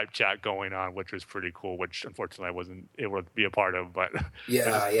a Skype chat going on, which was pretty cool, which unfortunately I wasn't able to be a part of. But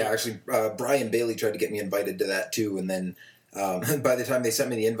actually, Brian Bailey tried to get me invited to that too, and then by the time they sent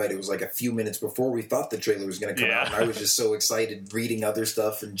me the invite, it was like a few minutes before we thought the trailer was going to come out, and I was just so excited reading other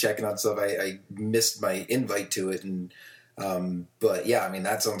stuff and checking out stuff. I missed my invite to it, and but yeah, I mean,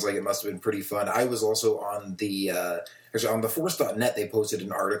 that sounds like it must have been pretty fun. I was also on on the Force.net, they posted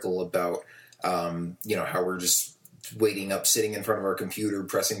an article about, how we're just waiting up, sitting in front of our computer,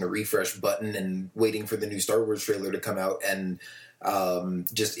 pressing the refresh button and waiting for the new Star Wars trailer to come out. And,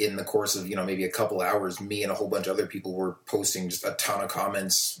 just in the course of, maybe a couple hours, me and a whole bunch of other people were posting just a ton of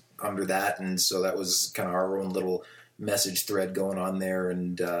comments under that. And so that was kind of our own little message thread going on there.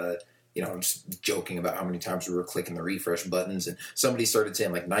 And, just joking about how many times we were clicking the refresh buttons, and somebody started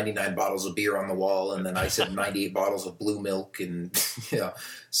saying like 99 bottles of beer on the wall, and then I said 98 bottles of blue milk, and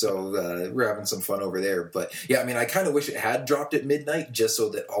so we're having some fun over there. But yeah, I mean, I kind of wish it had dropped at midnight, just so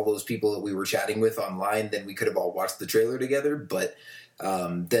that all those people that we were chatting with online, then we could have all watched the trailer together. But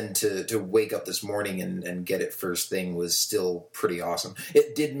then to wake up this morning and get it first thing was still pretty awesome.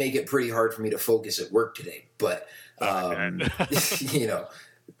 It did make it pretty hard for me to focus at work today, but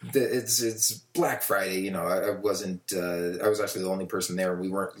it's Black Friday, I wasn't, I was actually the only person there. We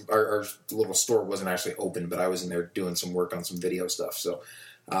weren't, our little store wasn't actually open, but I was in there doing some work on some video stuff. So,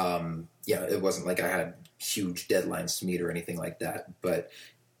 it wasn't like I had huge deadlines to meet or anything like that. But,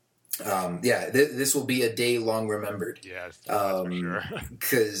 this will be a day long remembered. Yes, that's for sure.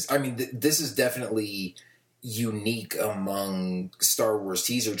 Because, I mean, this is definitely unique among Star Wars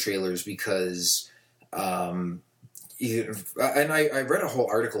teaser trailers because, and I read a whole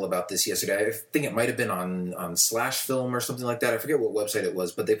article about this yesterday. I think it might have been on Slash Film or something like that. I forget what website it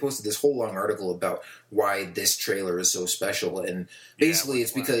was, but they posted this whole long article about why this trailer is so special. And basically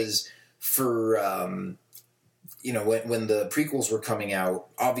it's because for, when the prequels were coming out,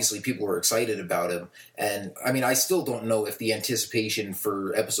 obviously people were excited about them. And I mean, I still don't know if the anticipation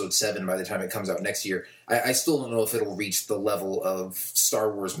for Episode 7 by the time it comes out next year, I still don't know if it'll reach the level of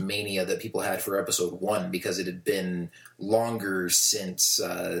Star Wars mania that people had for Episode 1, because it had been longer since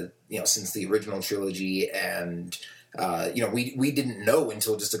the original trilogy. And, we didn't know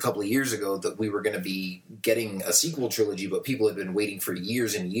until just a couple of years ago that we were going to be getting a sequel trilogy, but people had been waiting for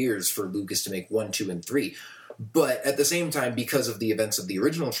years and years for Lucas to make 1, 2, and 3. But at the same time, because of the events of the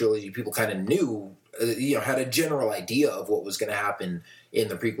original trilogy, people kind of knew, had a general idea of what was going to happen in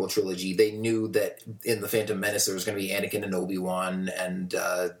the prequel trilogy. They knew that in The Phantom Menace there was going to be Anakin and Obi-Wan, and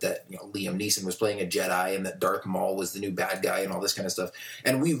that Liam Neeson was playing a Jedi, and that Darth Maul was the new bad guy, and all this kind of stuff.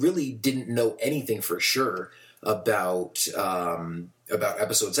 And we really didn't know anything for sure about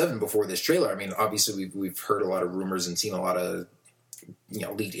Episode 7 before this trailer. I mean, obviously we've heard a lot of rumors and seen a lot of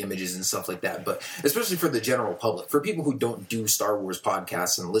leaked images and stuff like that, but especially for the general public, for people who don't do Star Wars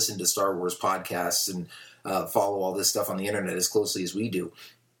podcasts and listen to Star Wars podcasts and follow all this stuff on the internet as closely as we do.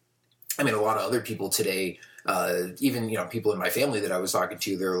 I mean, a lot of other people today, even, people in my family that I was talking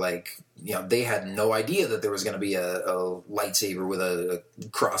to, they're like, they had no idea that there was going to be a lightsaber with a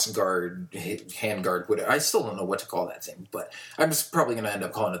cross guard, hand guard, whatever. I still don't know what to call that thing, but I'm just probably going to end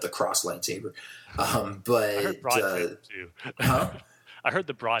up calling it the cross lightsaber. But I heard broad too. Huh? I heard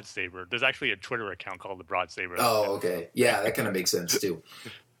the broad saber. There's actually a Twitter account called the Broad Saber. Oh, okay. Yeah, that kind of makes sense too.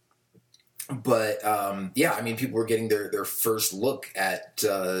 But yeah, I mean, people were getting their first look at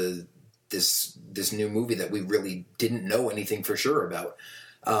this new movie that we really didn't know anything for sure about.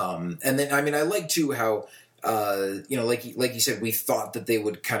 And then, I mean, I like too how like you said, we thought that they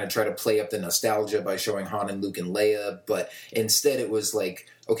would kind of try to play up the nostalgia by showing Han and Luke and Leia, but instead it was like,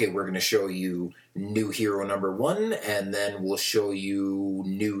 okay, we're going to show you new hero number 1, and then we'll show you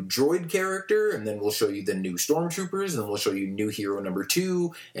new droid character, and then we'll show you the new stormtroopers, and then we'll show you new hero number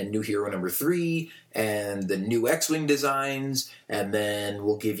 2 and new hero number 3 and the new X-Wing designs, and then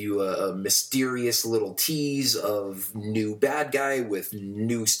we'll give you a mysterious little tease of new bad guy with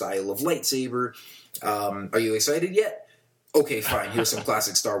new style of lightsaber. Are you excited yet? Okay, fine. Here's some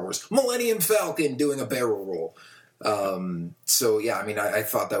classic Star Wars. Millennium Falcon doing a barrel roll. So yeah, I mean, I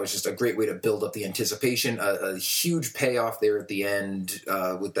thought that was just a great way to build up the anticipation. A huge payoff there at the end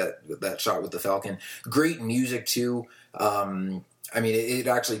with that shot with the Falcon. Great music too. I mean, it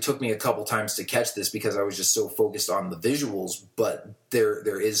actually took me a couple times to catch this because I was just so focused on the visuals. But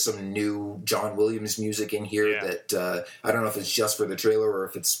there is some new John Williams music in here that I don't know if it's just for the trailer or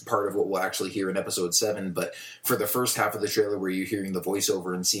if it's part of what we'll actually hear in Episode 7. But for the first half of the trailer, where you're hearing the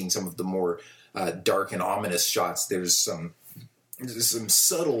voiceover and seeing some of the more dark and ominous shots, there's some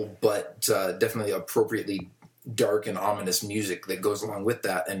subtle but definitely appropriately dark and ominous music that goes along with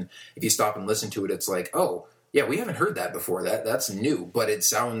that. And if you stop and listen to it, it's like, oh, yeah, we haven't heard that before. That's new, but it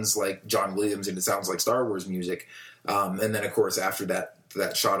sounds like John Williams and it sounds like Star Wars music. And then, of course, after that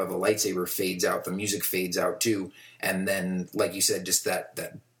shot of the lightsaber fades out, the music fades out too. And then, like you said, just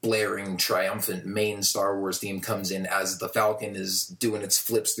that blaring, triumphant main Star Wars theme comes in as the Falcon is doing its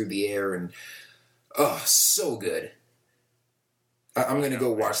flips through the air. And, oh, so good. I'm going to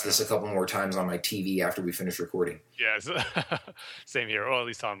go watch this a couple more times on my TV after we finish recording. Yes, same here, or at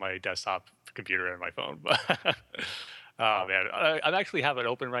least on my desktop computer and my phone. Oh, man. I actually have it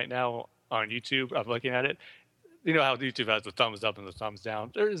open right now on YouTube. I'm looking at it. You know how YouTube has the thumbs up and the thumbs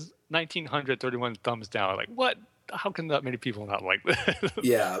down? There's 1,931 thumbs down. Like, what? How can that many people not like this?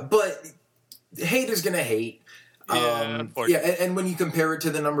 Yeah, but haters going to hate. Yeah, and when you compare it to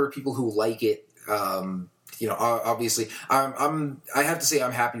the number of people who like it, obviously, I have to say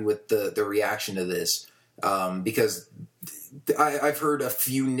I'm happy with the reaction to this because I've heard a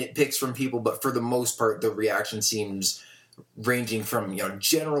few nitpicks from people, but for the most part, the reaction seems ranging from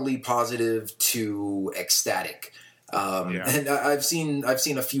generally positive to ecstatic. And I've seen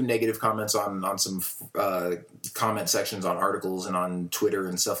a few negative comments on some comment sections on articles and on Twitter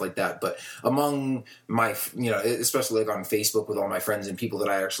and stuff like that. But among my, especially like on Facebook with all my friends and people that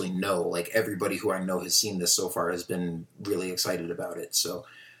I actually know, like everybody who I know has seen this so far has been really excited about it. So,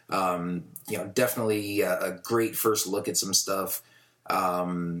 definitely a great first look at some stuff.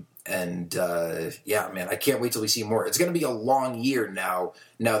 Yeah, man, I can't wait till we see more. It's going to be a long year now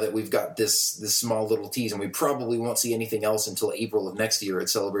that we've got this small little tease, and we probably won't see anything else until April of next year at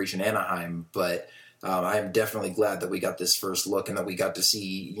Celebration Anaheim. But I am definitely glad that we got this first look and that we got to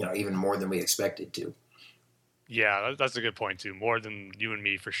see, even more than we expected to. Yeah, that's a good point too. More than you and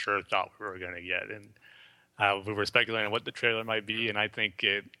me for sure thought we were going to get. And we were speculating on what the trailer might be, and I think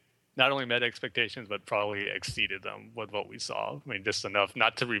it not only met expectations, but probably exceeded them with what we saw. I mean, just enough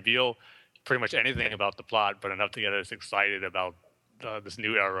not to reveal pretty much anything about the plot, but enough to get us excited about this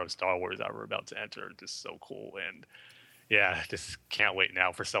new era of Star Wars that we're about to enter. Just so cool. And yeah, just can't wait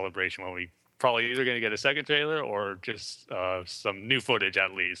now for Celebration when we probably either going to get a second trailer or just some new footage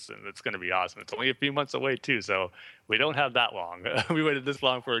at least. And it's going to be awesome. It's only a few months away too, so we don't have that long. We waited this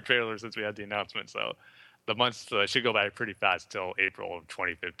long for a trailer since we had the announcement, so the months should go by pretty fast till April of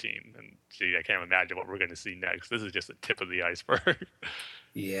 2015. And gee, I can't imagine what we're going to see next. This is just the tip of the iceberg.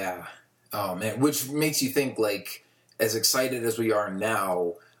 Yeah. Oh, man. Which makes you think, like, as excited as we are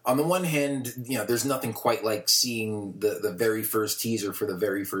now, on the one hand, there's nothing quite like seeing the very first teaser for the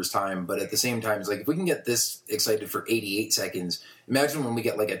very first time. But at the same time, it's like, if we can get this excited for 88 seconds, imagine when we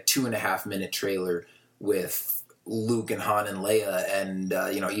get like a 2.5-minute trailer with Luke and Han and Leia and,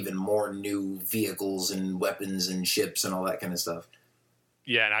 even more new vehicles and weapons and ships and all that kind of stuff.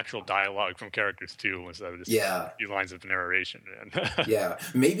 Yeah, and actual dialogue from characters too, instead of just a few lines of narration. Yeah,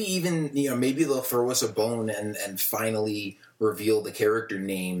 maybe even, maybe they'll throw us a bone and finally reveal the character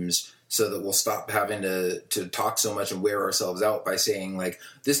names so that we'll stop having to talk so much and wear ourselves out by saying, like,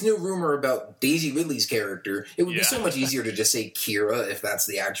 this new rumor about Daisy Ridley's character. It would be so much easier to just say Kira if that's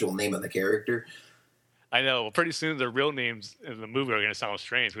the actual name of the character. I know. Well, pretty soon their real names in the movie are going to sound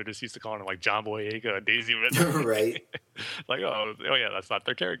strange. We just used to call them like John Boyega, Daisy Ridley. Right. Like, oh yeah, that's not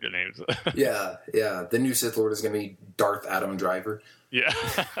their character names. Yeah. The new Sith Lord is going to be Darth Adam Driver. Yeah.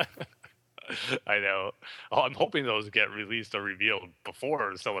 I know. Oh, I'm hoping those get released or revealed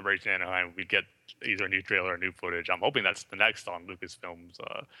before Celebration Anaheim. We get either a new trailer or new footage. I'm hoping that's the next on Lucasfilm's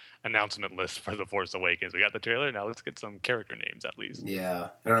announcement list for The Force Awakens. We got the trailer, now let's get some character names at least. Yeah.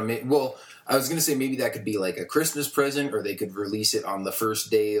 I don't know. Well, I was going to say maybe that could be like a Christmas present, or they could release it on the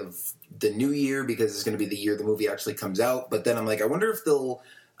first day of the new year because it's going to be the year the movie actually comes out. But then I'm like, I wonder if they'll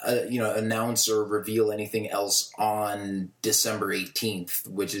announce or reveal anything else on December 18th,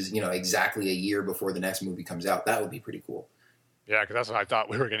 which is, exactly a year before the next movie comes out. That would be pretty cool. Yeah, because that's what I thought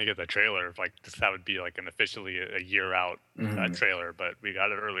we were going to get the trailer. Like, that would be like an officially a year out trailer, but we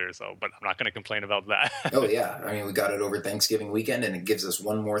got it earlier. So, but I'm not going to complain about that. Oh yeah, I mean, we got it over Thanksgiving weekend, and it gives us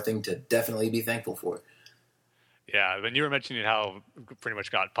one more thing to definitely be thankful for. Yeah, when you were mentioning how pretty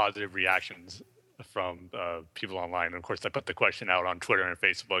much got positive reactions from people online, and of course I put the question out on Twitter and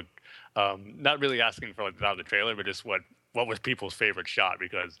Facebook, not really asking for about the trailer, but just what was people's favorite shot,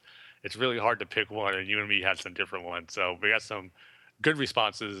 because it's really hard to pick one, and you and me had some different ones. So we got some good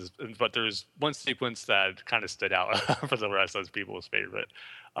responses, but there's one sequence that kind of stood out for the rest of people's favorite.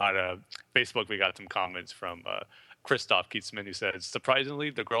 On Facebook, we got some comments from Christoph Kietzman, who says, surprisingly,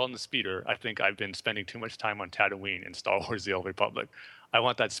 the girl in the speeder, I think I've been spending too much time on Tatooine in Star Wars The Old Republic. I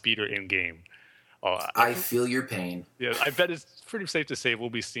want that speeder in-game. I feel your pain. Yeah, I bet it's pretty safe to say we'll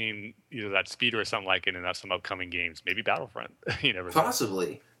be seeing either that speeder or something like it in some upcoming games. Maybe Battlefront. You never know.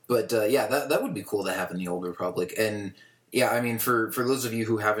 Possibly. But that would be cool to have in the Old Republic. And yeah, I mean, for those of you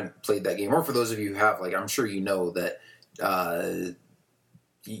who haven't played that game, or for those of you who have, like, I'm sure you know that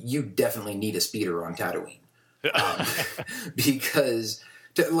you definitely need a speeder on Tatooine. Because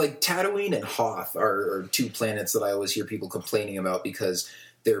Tatooine and Hoth are two planets that I always hear people complaining about because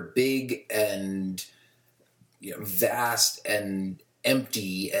they're big and vast and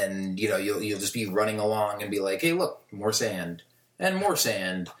empty, and you'll just be running along and be like, hey, look, more sand and more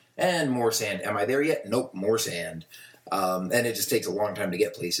sand and more sand. Am I there yet? Nope, more sand. And it just takes a long time to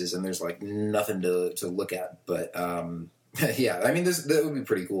get places, and there's like nothing to look at. But yeah, I mean, that would be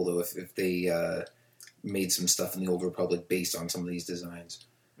pretty cool though if they made some stuff in the Old Republic based on some of these designs.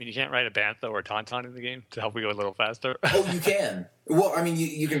 I mean, you can't ride a Bantha or a Tauntaun in the game to help you go a little faster? Oh, you can. Well, I mean,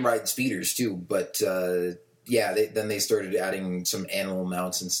 you can ride speeders too, but then they started adding some animal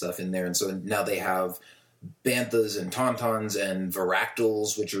mounts and stuff in there, and so now they have Banthas and Tauntauns and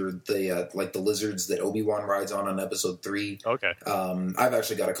Varactyls, which are the like the lizards that Obi-Wan rides on Episode 3. Okay. I've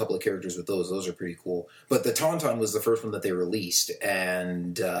actually got a couple of characters with those. Those are pretty cool. But the Tauntaun was the first one that they released,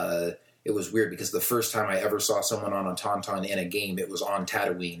 and it was weird because the first time I ever saw someone on a Tauntaun in a game, it was on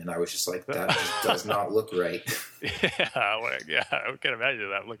Tatooine, and I was just like, that just does not look right. Yeah, I can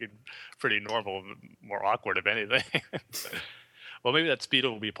imagine that looking pretty normal, more awkward if anything. Well, maybe that speeder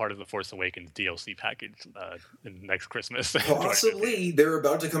will be part of the Force Awakens DLC package in next Christmas. Possibly. They're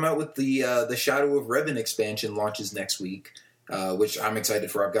about to come out with the Shadow of Revan expansion launches next week, which I'm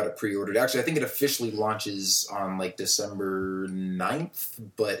excited for. I've got it pre-ordered. Actually, I think it officially launches on like December 9th,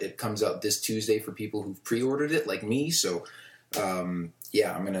 but it comes out this Tuesday for people who've pre-ordered it, like me. So,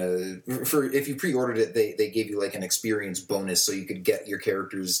 yeah, I'm gonna. If you pre-ordered it, they gave you like an experience bonus, so you could get your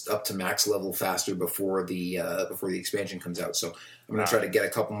characters up to max level faster before the expansion comes out. So I'm gonna try to get a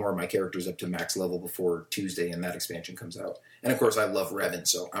couple more of my characters up to max level before Tuesday, and that expansion comes out. And of course, I love Revan,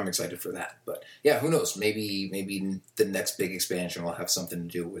 so I'm excited for that. But yeah, who knows? Maybe the next big expansion will have something to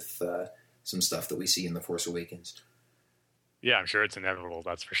do with some stuff that we see in The Force Awakens. Yeah, I'm sure it's inevitable.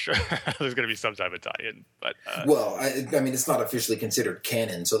 That's for sure. There's going to be some type of tie-in, but well, I mean, it's not officially considered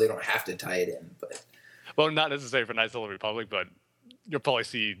canon, so they don't have to tie it in. But well, not necessarily for Knights of the Old Republic, but you'll probably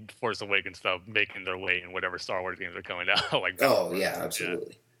see Force Awakens stuff making their way in whatever Star Wars games are coming out. Like, oh yeah,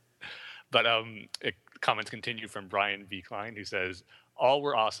 absolutely. Yeah. But comments continue from Brian V. Klein, who says, "All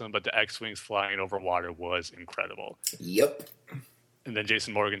were awesome, but the X-wings flying over water was incredible." Yep. And then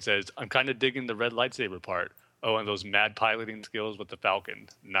Jason Morgan says, "I'm kind of digging the red lightsaber part. Oh, and those mad piloting skills with the Falcon.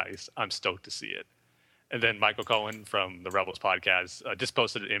 Nice. I'm stoked to see it." And then Michael Cohen from the Rebels podcast just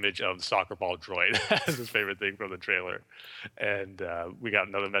posted an image of the soccer ball droid as his favorite thing from the trailer. And we got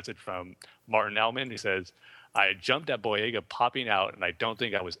another message from Martin Ellman, who says, "I jumped at Boyega popping out, and I don't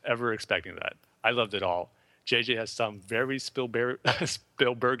think I was ever expecting that. I loved it all. JJ has some very Spielbergian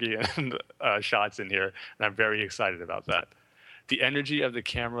shots in here, and I'm very excited about that." The energy of the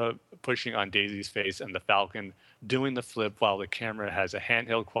camera pushing on Daisy's face and the Falcon doing the flip while the camera has a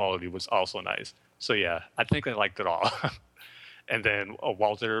handheld quality was also nice. So yeah, I think I liked it all. And then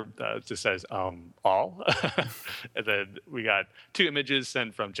Walter just says, all. And then we got 2 images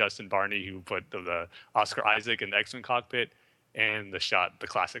sent from Justin Barney, who put the Oscar Isaac in the X-Wing cockpit, and the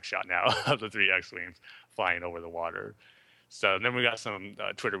classic shot now of the 3 X-Wings flying over the water. So then we got some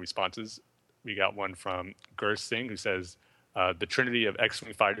Twitter responses. We got one from Gur Singh, who says, the trinity of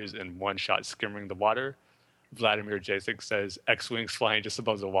X-Wing fighters in one shot skimming the water. Vladimir Jacek says, X-Wings flying just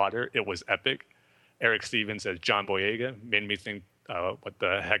above the water. It was epic. Eric Stevens says, John Boyega made me think what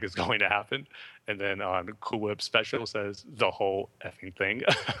the heck is going to happen. And then on Cool Whip Special says, the whole effing thing.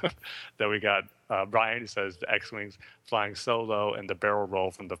 Then we got Brian, who says, the X-Wings flying so low and the barrel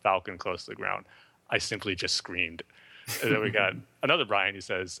roll from the Falcon close to the ground. I simply just screamed. And then we got another Brian who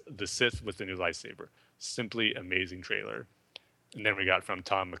says, the Sith with the new lightsaber. Simply amazing trailer. And then we got from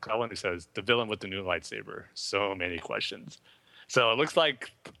Tom McClellan, who says, the villain with the new lightsaber. So many questions. So it looks like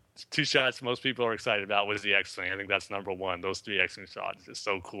 2 shots most people are excited about was the X-Wing. I think that's number 1. Those 3 X-Wing shots is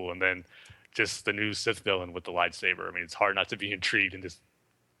so cool. And then just the new Sith villain with the lightsaber. I mean, it's hard not to be intrigued and just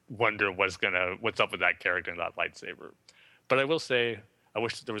wonder what's up with that character and that lightsaber. But I will say, I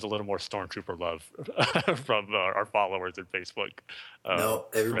wish there was a little more Stormtrooper love from our followers at Facebook. No,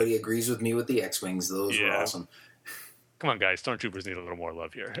 everybody agrees with me with the X-Wings. Those were awesome. Come on, guys. Stormtroopers need a little more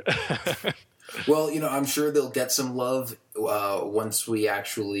love here. Well, I'm sure they'll get some love once we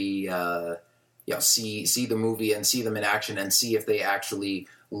actually see the movie and see them in action and see if they actually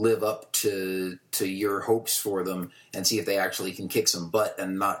live up to your hopes for them and see if they actually can kick some butt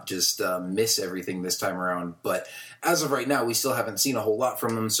and not just miss everything this time around. But as of right now, we still haven't seen a whole lot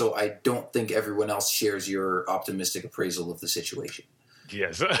from them, so I don't think everyone else shares your optimistic appraisal of the situation.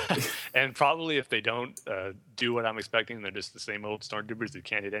 Yes. And probably if they don't do what I'm expecting, they're just the same old Stormtroopers who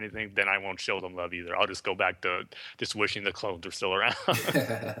can't hit anything, then I won't show them love either. I'll just go back to just wishing the clones are still around.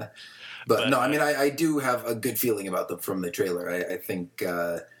 but no, I mean, I do have a good feeling about them from the trailer. I think,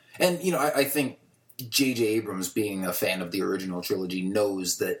 I think J.J. Abrams, being a fan of the original trilogy,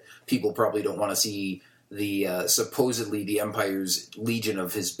 knows that people probably don't want to see the supposedly the Empire's legion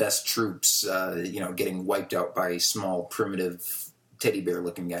of his best troops, getting wiped out by small, primitive teddy bear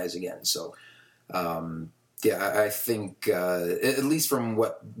looking guys again. So, I think, at least from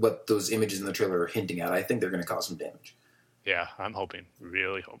what those images in the trailer are hinting at, I think they're going to cause some damage. Yeah, I'm hoping,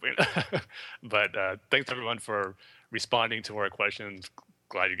 really hoping. But thanks everyone for responding to our questions.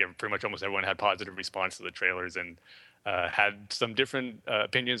 Glad you get pretty much almost everyone had positive response to the trailers and had some different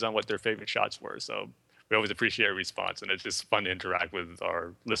opinions on what their favorite shots were. So we always appreciate a response, and it's just fun to interact with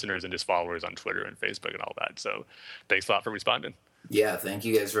our listeners and just followers on Twitter and Facebook and all that. So thanks a lot for responding. Yeah, thank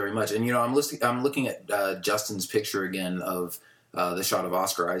you guys very much. And I'm looking at Justin's picture again of the shot of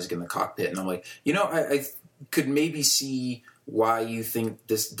Oscar Isaac in the cockpit, and I'm like, I could maybe see why you think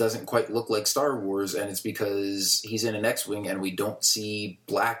this doesn't quite look like Star Wars, and it's because he's in an X-Wing and we don't see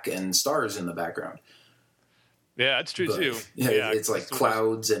black and stars in the background. Yeah, that's true too. Yeah, it's like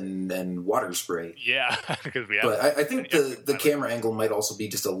clouds and water spray. Yeah, because we have. But I think the camera angle might also be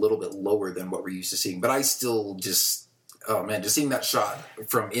just a little bit lower than what we're used to seeing. But I still just seeing that shot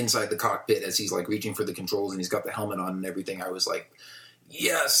from inside the cockpit as he's like reaching for the controls and he's got the helmet on and everything, I was like,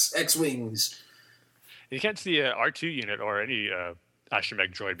 yes, X-Wings. You can't see a R2 unit or any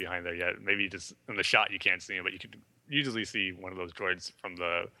astromech droid behind there yet. Maybe just in the shot you can't see him, but you can usually see one of those droids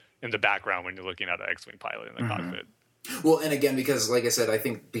in the background when you're looking at an X-Wing pilot in the cockpit. Well, and again, because like I said, I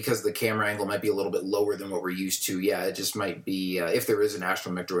think because the camera angle might be a little bit lower than what we're used to, yeah, it just might be, if there is an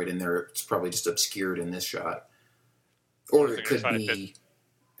astromech droid in there, it's probably just obscured in this shot. Or it could be...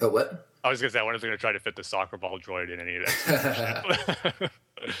 Oh, what? I was going to say, I wonder if they're going to try to fit the soccer ball droid in any of that.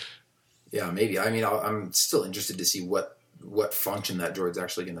 Yeah, maybe. I mean, I'm still interested to see what function that droid's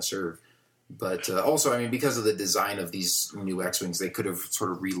actually going to serve. But also, I mean, because of the design of these new X-Wings, they could have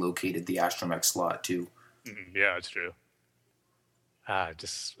sort of relocated the astromech slot, too. Yeah, it's true. Man,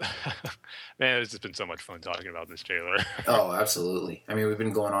 it's just been so much fun talking about this trailer. Oh, absolutely. I mean, we've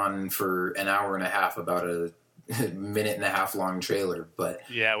been going on for an hour and a half about a minute and a half long trailer, but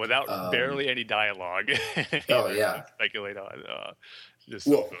yeah, without barely any dialogue. Oh yeah, speculate on.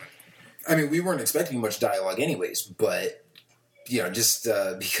 I mean, we weren't expecting much dialogue, anyways. But just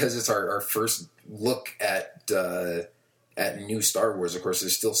because it's our first look at new Star Wars, of course,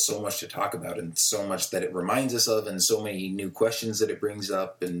 there's still so much to talk about, and so much that it reminds us of, and so many new questions that it brings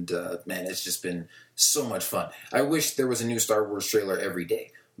up. And man, it's just been so much fun. I wish there was a new Star Wars trailer every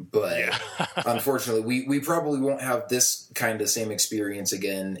day. But unfortunately, we probably won't have this kind of same experience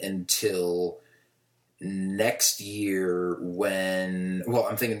again until next year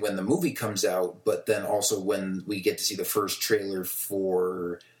I'm thinking when the movie comes out, but then also when we get to see the first trailer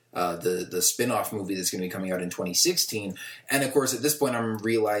for the spin-off movie that's going to be coming out in 2016. And of course, at this point, I'm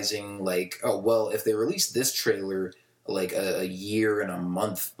realizing like, oh, well, if they release this trailer like a year and a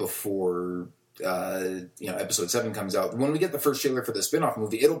month before episode 7 comes out, when we get the first trailer for the spin-off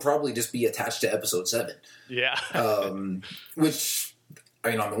movie, it'll probably just be attached to episode 7. Yeah. Which, I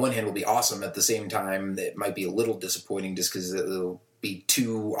mean, on the one hand will be awesome. At the same time, it might be a little disappointing just because it'll be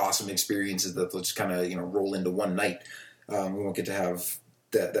two awesome experiences that will just kind of, roll into one night. We won't get to have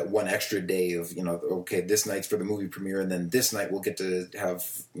that one extra day of, okay, this night's for the movie premiere, and then this night we'll get to have,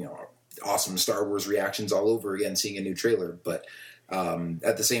 awesome Star Wars reactions all over again, seeing a new trailer. But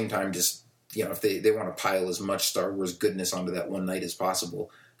at the same time, just, if they want to pile as much Star Wars goodness onto that one night as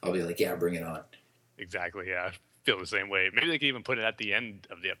possible, I'll be like, yeah, bring it on. Exactly, yeah. I feel the same way. Maybe they can even put it at the end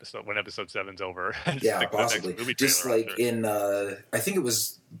of the episode when episode 7's over. Yeah, possibly. Just like in, I think it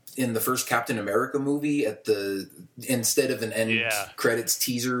was in the first Captain America movie, instead of an end credits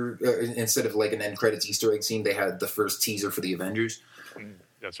teaser, instead of like an end credits Easter egg scene, they had the first teaser for the Avengers.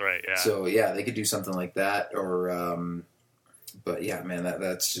 That's right, yeah. So yeah, they could do something like that, or, but yeah, man,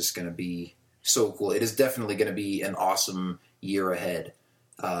 that's just going to be so cool. It is definitely going to be an awesome year ahead.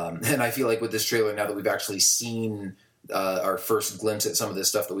 And I feel like with this trailer, now that we've actually seen our first glimpse at some of this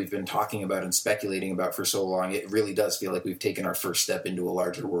stuff that we've been talking about and speculating about for so long, it really does feel like we've taken our first step into a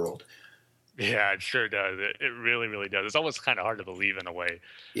larger world. Yeah, it sure does. It really, really does. It's almost kind of hard to believe in a way.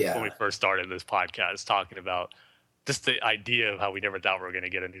 Yeah. When we first started this podcast talking about just the idea of how we never thought we were going to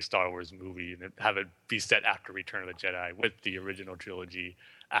get a new Star Wars movie and have it be set after Return of the Jedi with the original trilogy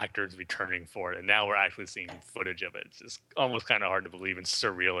actors returning for it. And now we're actually seeing footage of it. It's just almost kind of hard to believe and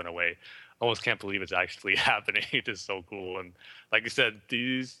surreal in a way. Almost can't believe it's actually happening. It's just so cool. And like you said,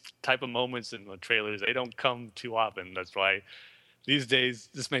 these type of moments in the trailers, they don't come too often. That's why these days,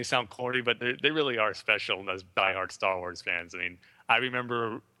 this may sound corny, but they really are special as diehard Star Wars fans. I mean, I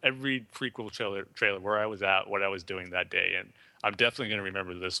remember every prequel trailer where I was at, what I was doing that day, and I'm definitely going to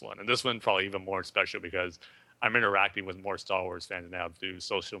remember this one. And this one probably even more special because I'm interacting with more Star Wars fans now through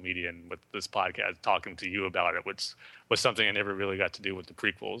social media and with this podcast, talking to you about it, which was something I never really got to do with the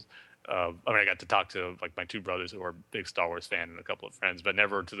prequels. I got to talk to like my two brothers who are big Star Wars fans and a couple of friends, but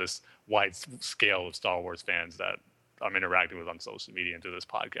never to this wide scale of Star Wars fans that I'm interacting with on social media and through this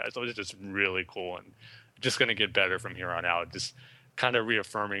podcast. So it's just really cool and just going to get better from here on out. Just kind of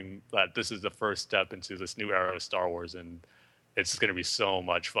reaffirming that this is the first step into this new era of Star Wars, and it's going to be so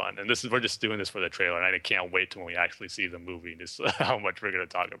much fun. And we're just doing this for the trailer, and I can't wait till we actually see the movie, just how much we're going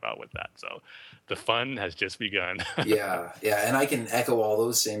to talk about with that. So the fun has just begun. Yeah, and I can echo all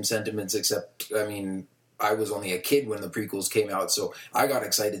those same sentiments, except, I mean, I was only a kid when the prequels came out, so I got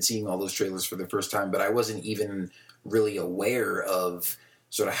excited seeing all those trailers for the first time, but I wasn't even really aware of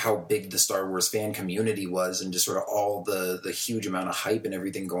sort of how big the Star Wars fan community was and just sort of all the huge amount of hype and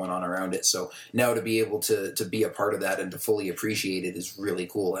everything going on around it. So now to be able to be a part of that and to fully appreciate it is really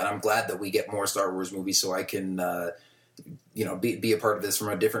cool. And I'm glad that we get more Star Wars movies so I can, be a part of this from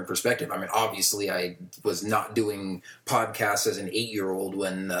a different perspective. I mean, obviously I was not doing podcasts as an 8-year-old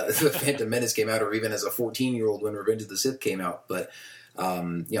when The Phantom Menace came out, or even as a 14-year-old when Revenge of the Sith came out. But,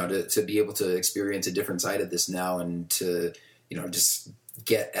 to be able to experience a different side of this now and to, just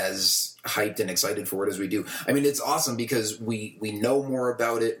get as hyped and excited for it as we do. I mean, it's awesome because we know more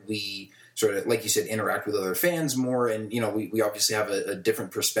about it. We sort of, like you said, interact with other fans more. And, we obviously have a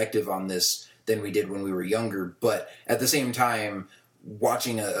different perspective on this than we did when we were younger. But at the same time,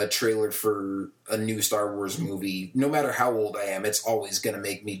 watching a trailer for a new Star Wars movie, no matter how old I am, it's always going to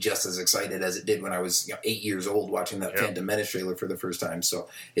make me just as excited as it did when I was 8 years old watching that Phantom Menace trailer for the first time. So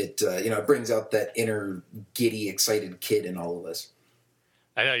it, it brings out that inner giddy, excited kid in all of us.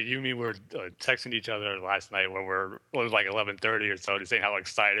 I know you and me were texting each other last night when it was like 11:30 or so, just saying how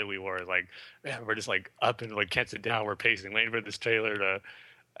excited we were. Like, man, we're just like up and like can't sit down. We're pacing, waiting for this trailer to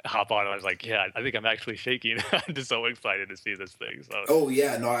hop on. And I was like, yeah, I think I'm actually shaking. I'm just so excited to see this thing. So. Oh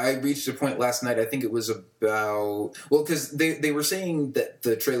yeah, no, I reached a point last night. I think it was about because they were saying that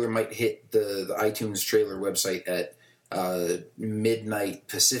the trailer might hit the iTunes trailer website at midnight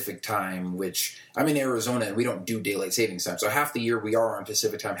Pacific time, which I'm in Arizona and we don't do daylight savings time. So half the year we are on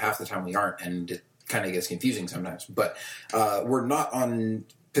Pacific time, half the time we aren't, and it kind of gets confusing sometimes. But we're not on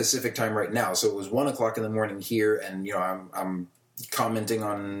Pacific time right now. So it was 1:00 in the morning here, and I'm commenting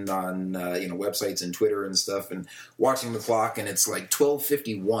on websites and Twitter and stuff, and watching the clock, and it's like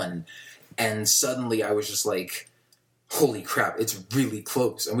 12:51, and suddenly I was just like, holy crap, it's really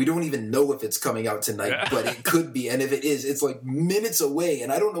close. And we don't even know if it's coming out tonight, but it could be. And if it is, it's like minutes away.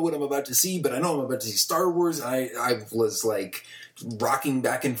 And I don't know what I'm about to see, but I know I'm about to see Star Wars. And I was like rocking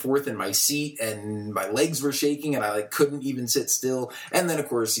back and forth in my seat, and my legs were shaking, and I like couldn't even sit still. And then, of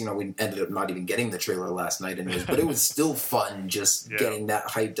course, we ended up not even getting the trailer last night anyways, but it was still fun just getting that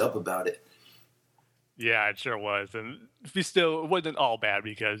hyped up about it. Yeah, it sure was. And it wasn't all bad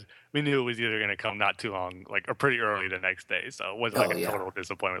because we knew it was either going to come not too long, or pretty early the next day. So it wasn't a total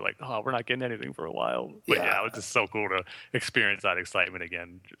disappointment, we're not getting anything for a while. But it was just so cool to experience that excitement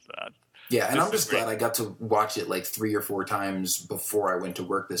again. And I'm just glad I got to watch it 3 or 4 times before I went to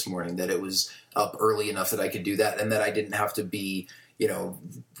work this morning, that it was up early enough that I could do that, and that I didn't have to be,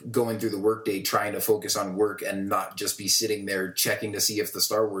 going through the workday trying to focus on work and not just be sitting there checking to see if the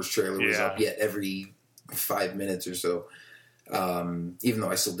Star Wars trailer was up yet every 5 minutes or so. Even though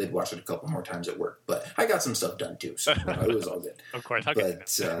I still did watch it a couple more times at work, but I got some stuff done too, so it was all good. Of course,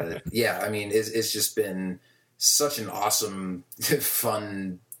 it's just been such an awesome,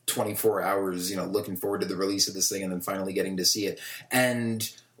 fun 24 hours. Looking forward to the release of this thing and then finally getting to see it. And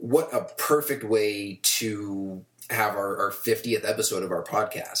what a perfect way to have our 50th episode of our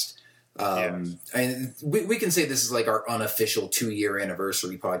podcast. We can say this is our unofficial 2-year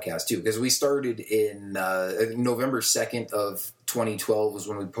anniversary podcast too, because we started in November 2nd of 2012 was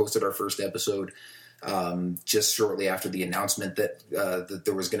when we posted our first episode, just shortly after the announcement that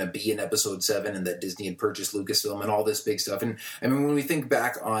there was going to be an episode 7 and that Disney had purchased Lucasfilm and all this big stuff. And I mean, when we think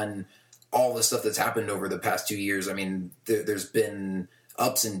back on all the stuff that's happened over the past 2 years, I mean, there's been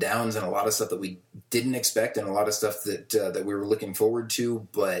ups and downs and a lot of stuff that we didn't expect and a lot of stuff that we were looking forward to,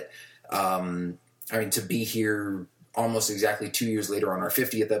 but to be here almost exactly 2 years later on our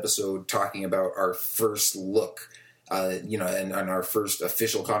 50th episode talking about our first look, and our first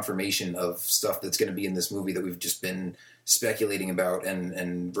official confirmation of stuff that's going to be in this movie that we've just been speculating about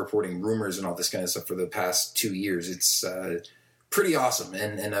and reporting rumors and all this kind of stuff for the past 2 years. It's pretty awesome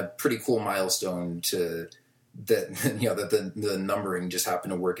and a pretty cool milestone that the numbering just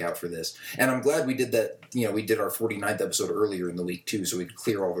happened to work out for this. And I'm glad we did that. We did our 49th episode earlier in the week too, so we could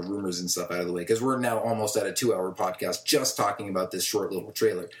clear all the rumors and stuff out of the way, because we're now almost at a 2-hour podcast just talking about this short little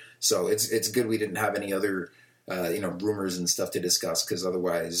trailer. So it's good we didn't have any other rumors and stuff to discuss, because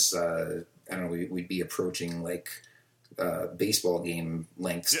otherwise we'd be approaching baseball game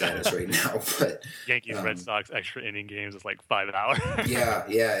length status right now. But Yankees Red Sox extra inning games is 5 hours.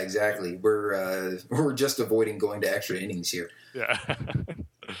 yeah, exactly. We're just avoiding going to extra innings here. Yeah.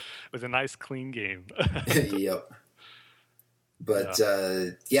 It was a nice clean game. Yep. But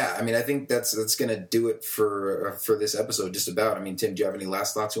I think that's going to do it for this episode just about. I mean, Tim, do you have any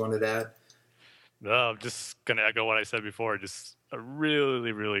last thoughts you wanted to add? No, I'm just going to echo what I said before. Just a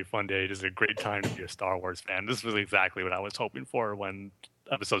really, really fun day. Just a great time to be a Star Wars fan. This was exactly what I was hoping for when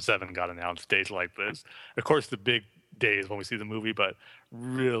Episode 7 got announced, days like this. Of course, the big day is when we see the movie, but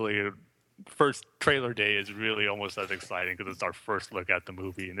really, first trailer day is really almost as exciting because it's our first look at the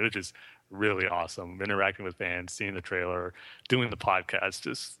movie, and it was just really awesome. Interacting with fans, seeing the trailer, doing the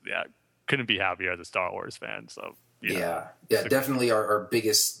podcast, couldn't be happier as a Star Wars fan. So yeah, definitely our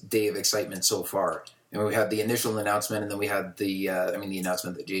biggest day of excitement so far. And we had the initial announcement, and then we had the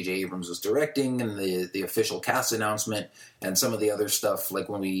announcement that J.J. Abrams was directing, and the official cast announcement, and some of the other stuff, like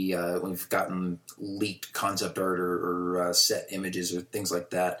when we've gotten leaked concept art or set images or things like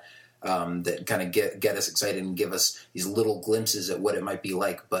that, that kind of get us excited and give us these little glimpses at what it might be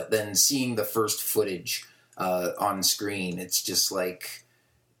like. But then seeing the first footage on screen, it's just like,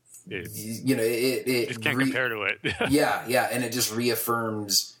 it just can't compare to it. yeah, and it just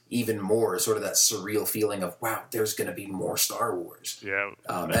reaffirms even more sort of that surreal feeling of, wow, there's going to be more Star Wars. Yeah.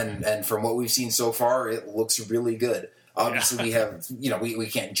 And from what we've seen so far, it looks really good. Obviously, we have, we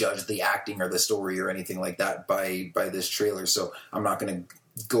can't judge the acting or the story or anything like that by this trailer, so I'm not going to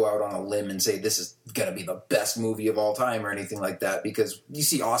go out on a limb and say this is going to be the best movie of all time or anything like that, because you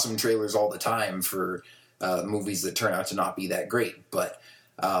see awesome trailers all the time for movies that turn out to not be that great. But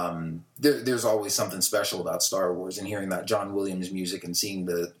there's always something special about Star Wars, and hearing that John Williams music and seeing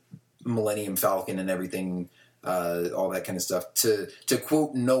the Millennium Falcon and everything, all that kind of stuff. To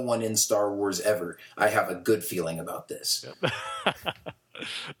quote no one in Star Wars ever, I have a good feeling about this. Yep.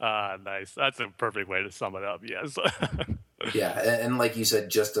 Nice. That's a perfect way to sum it up. Yes. Yeah, and like you said,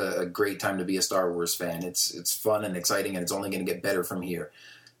 just a great time to be a Star Wars fan. It's fun and exciting, and it's only going to get better from here.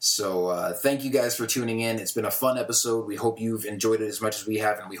 So thank you guys for tuning in. It's been a fun episode. We hope you've enjoyed it as much as we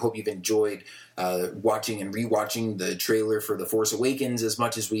have, and we hope you've enjoyed watching and rewatching the trailer for The Force Awakens as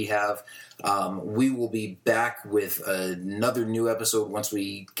much as we have. We will be back with another new episode once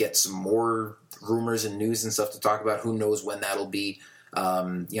we get some more rumors and news and stuff to talk about. Who knows when that'll be?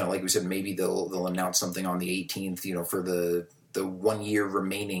 Like we said, maybe they'll announce something on the 18th, for the 1 year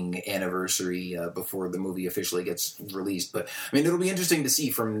remaining anniversary before the movie officially gets released. But I mean, it'll be interesting to see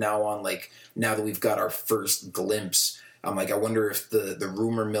from now on, like now that we've got our first glimpse. I wonder if the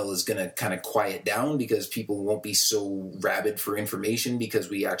rumor mill is going to kind of quiet down because people won't be so rabid for information because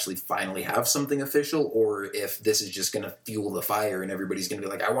we actually finally have something official, or if this is just going to fuel the fire and everybody's going to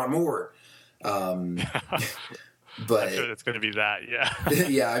be like, I want more. But it's going to be that, yeah.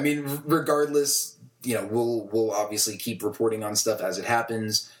 Yeah, I mean, regardless, we'll obviously keep reporting on stuff as it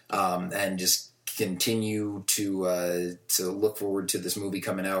happens, and just continue to look forward to this movie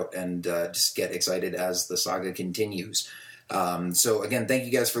coming out and just get excited as the saga continues. So again, thank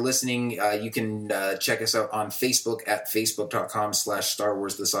you guys for listening. You can check us out on Facebook at facebook.com/Star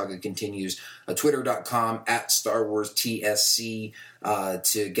Wars The Saga Continues, twitter.com at Star Wars TSC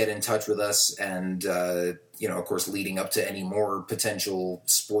to get in touch with us, and of course, leading up to any more potential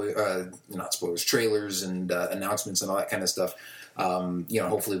trailers and announcements and all that kind of stuff.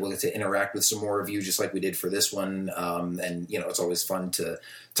 Hopefully we'll get to interact with some more of you just like we did for this one. And it's always fun to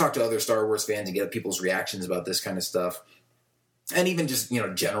talk to other Star Wars fans and get people's reactions about this kind of stuff. And even just,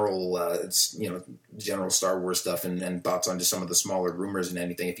 general Star Wars stuff and thoughts on just some of the smaller rumors and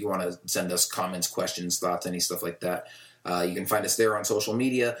anything. If you want to send us comments, questions, thoughts, any stuff like that, you can find us there on social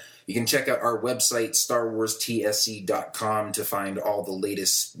media. You can check out our website, StarWarsTSC.com, to find all the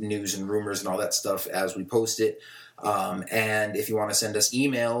latest news and rumors and all that stuff as we post it. And if you want to send us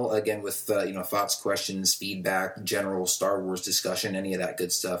email, again, with, thoughts, questions, feedback, general Star Wars discussion, any of that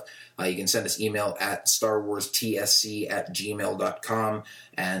good stuff, you can send us email at StarWarsTSC@gmail.com.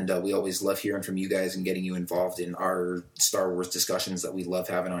 And we always love hearing from you guys and getting you involved in our Star Wars discussions that we love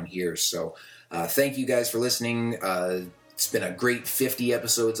having on here. So thank you guys for listening. It's been a great 50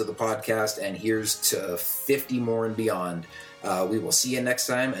 episodes of the podcast, and here's to 50 more and beyond. We will see you next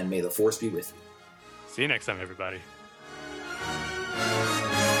time, and may the Force be with you. See you next time, everybody.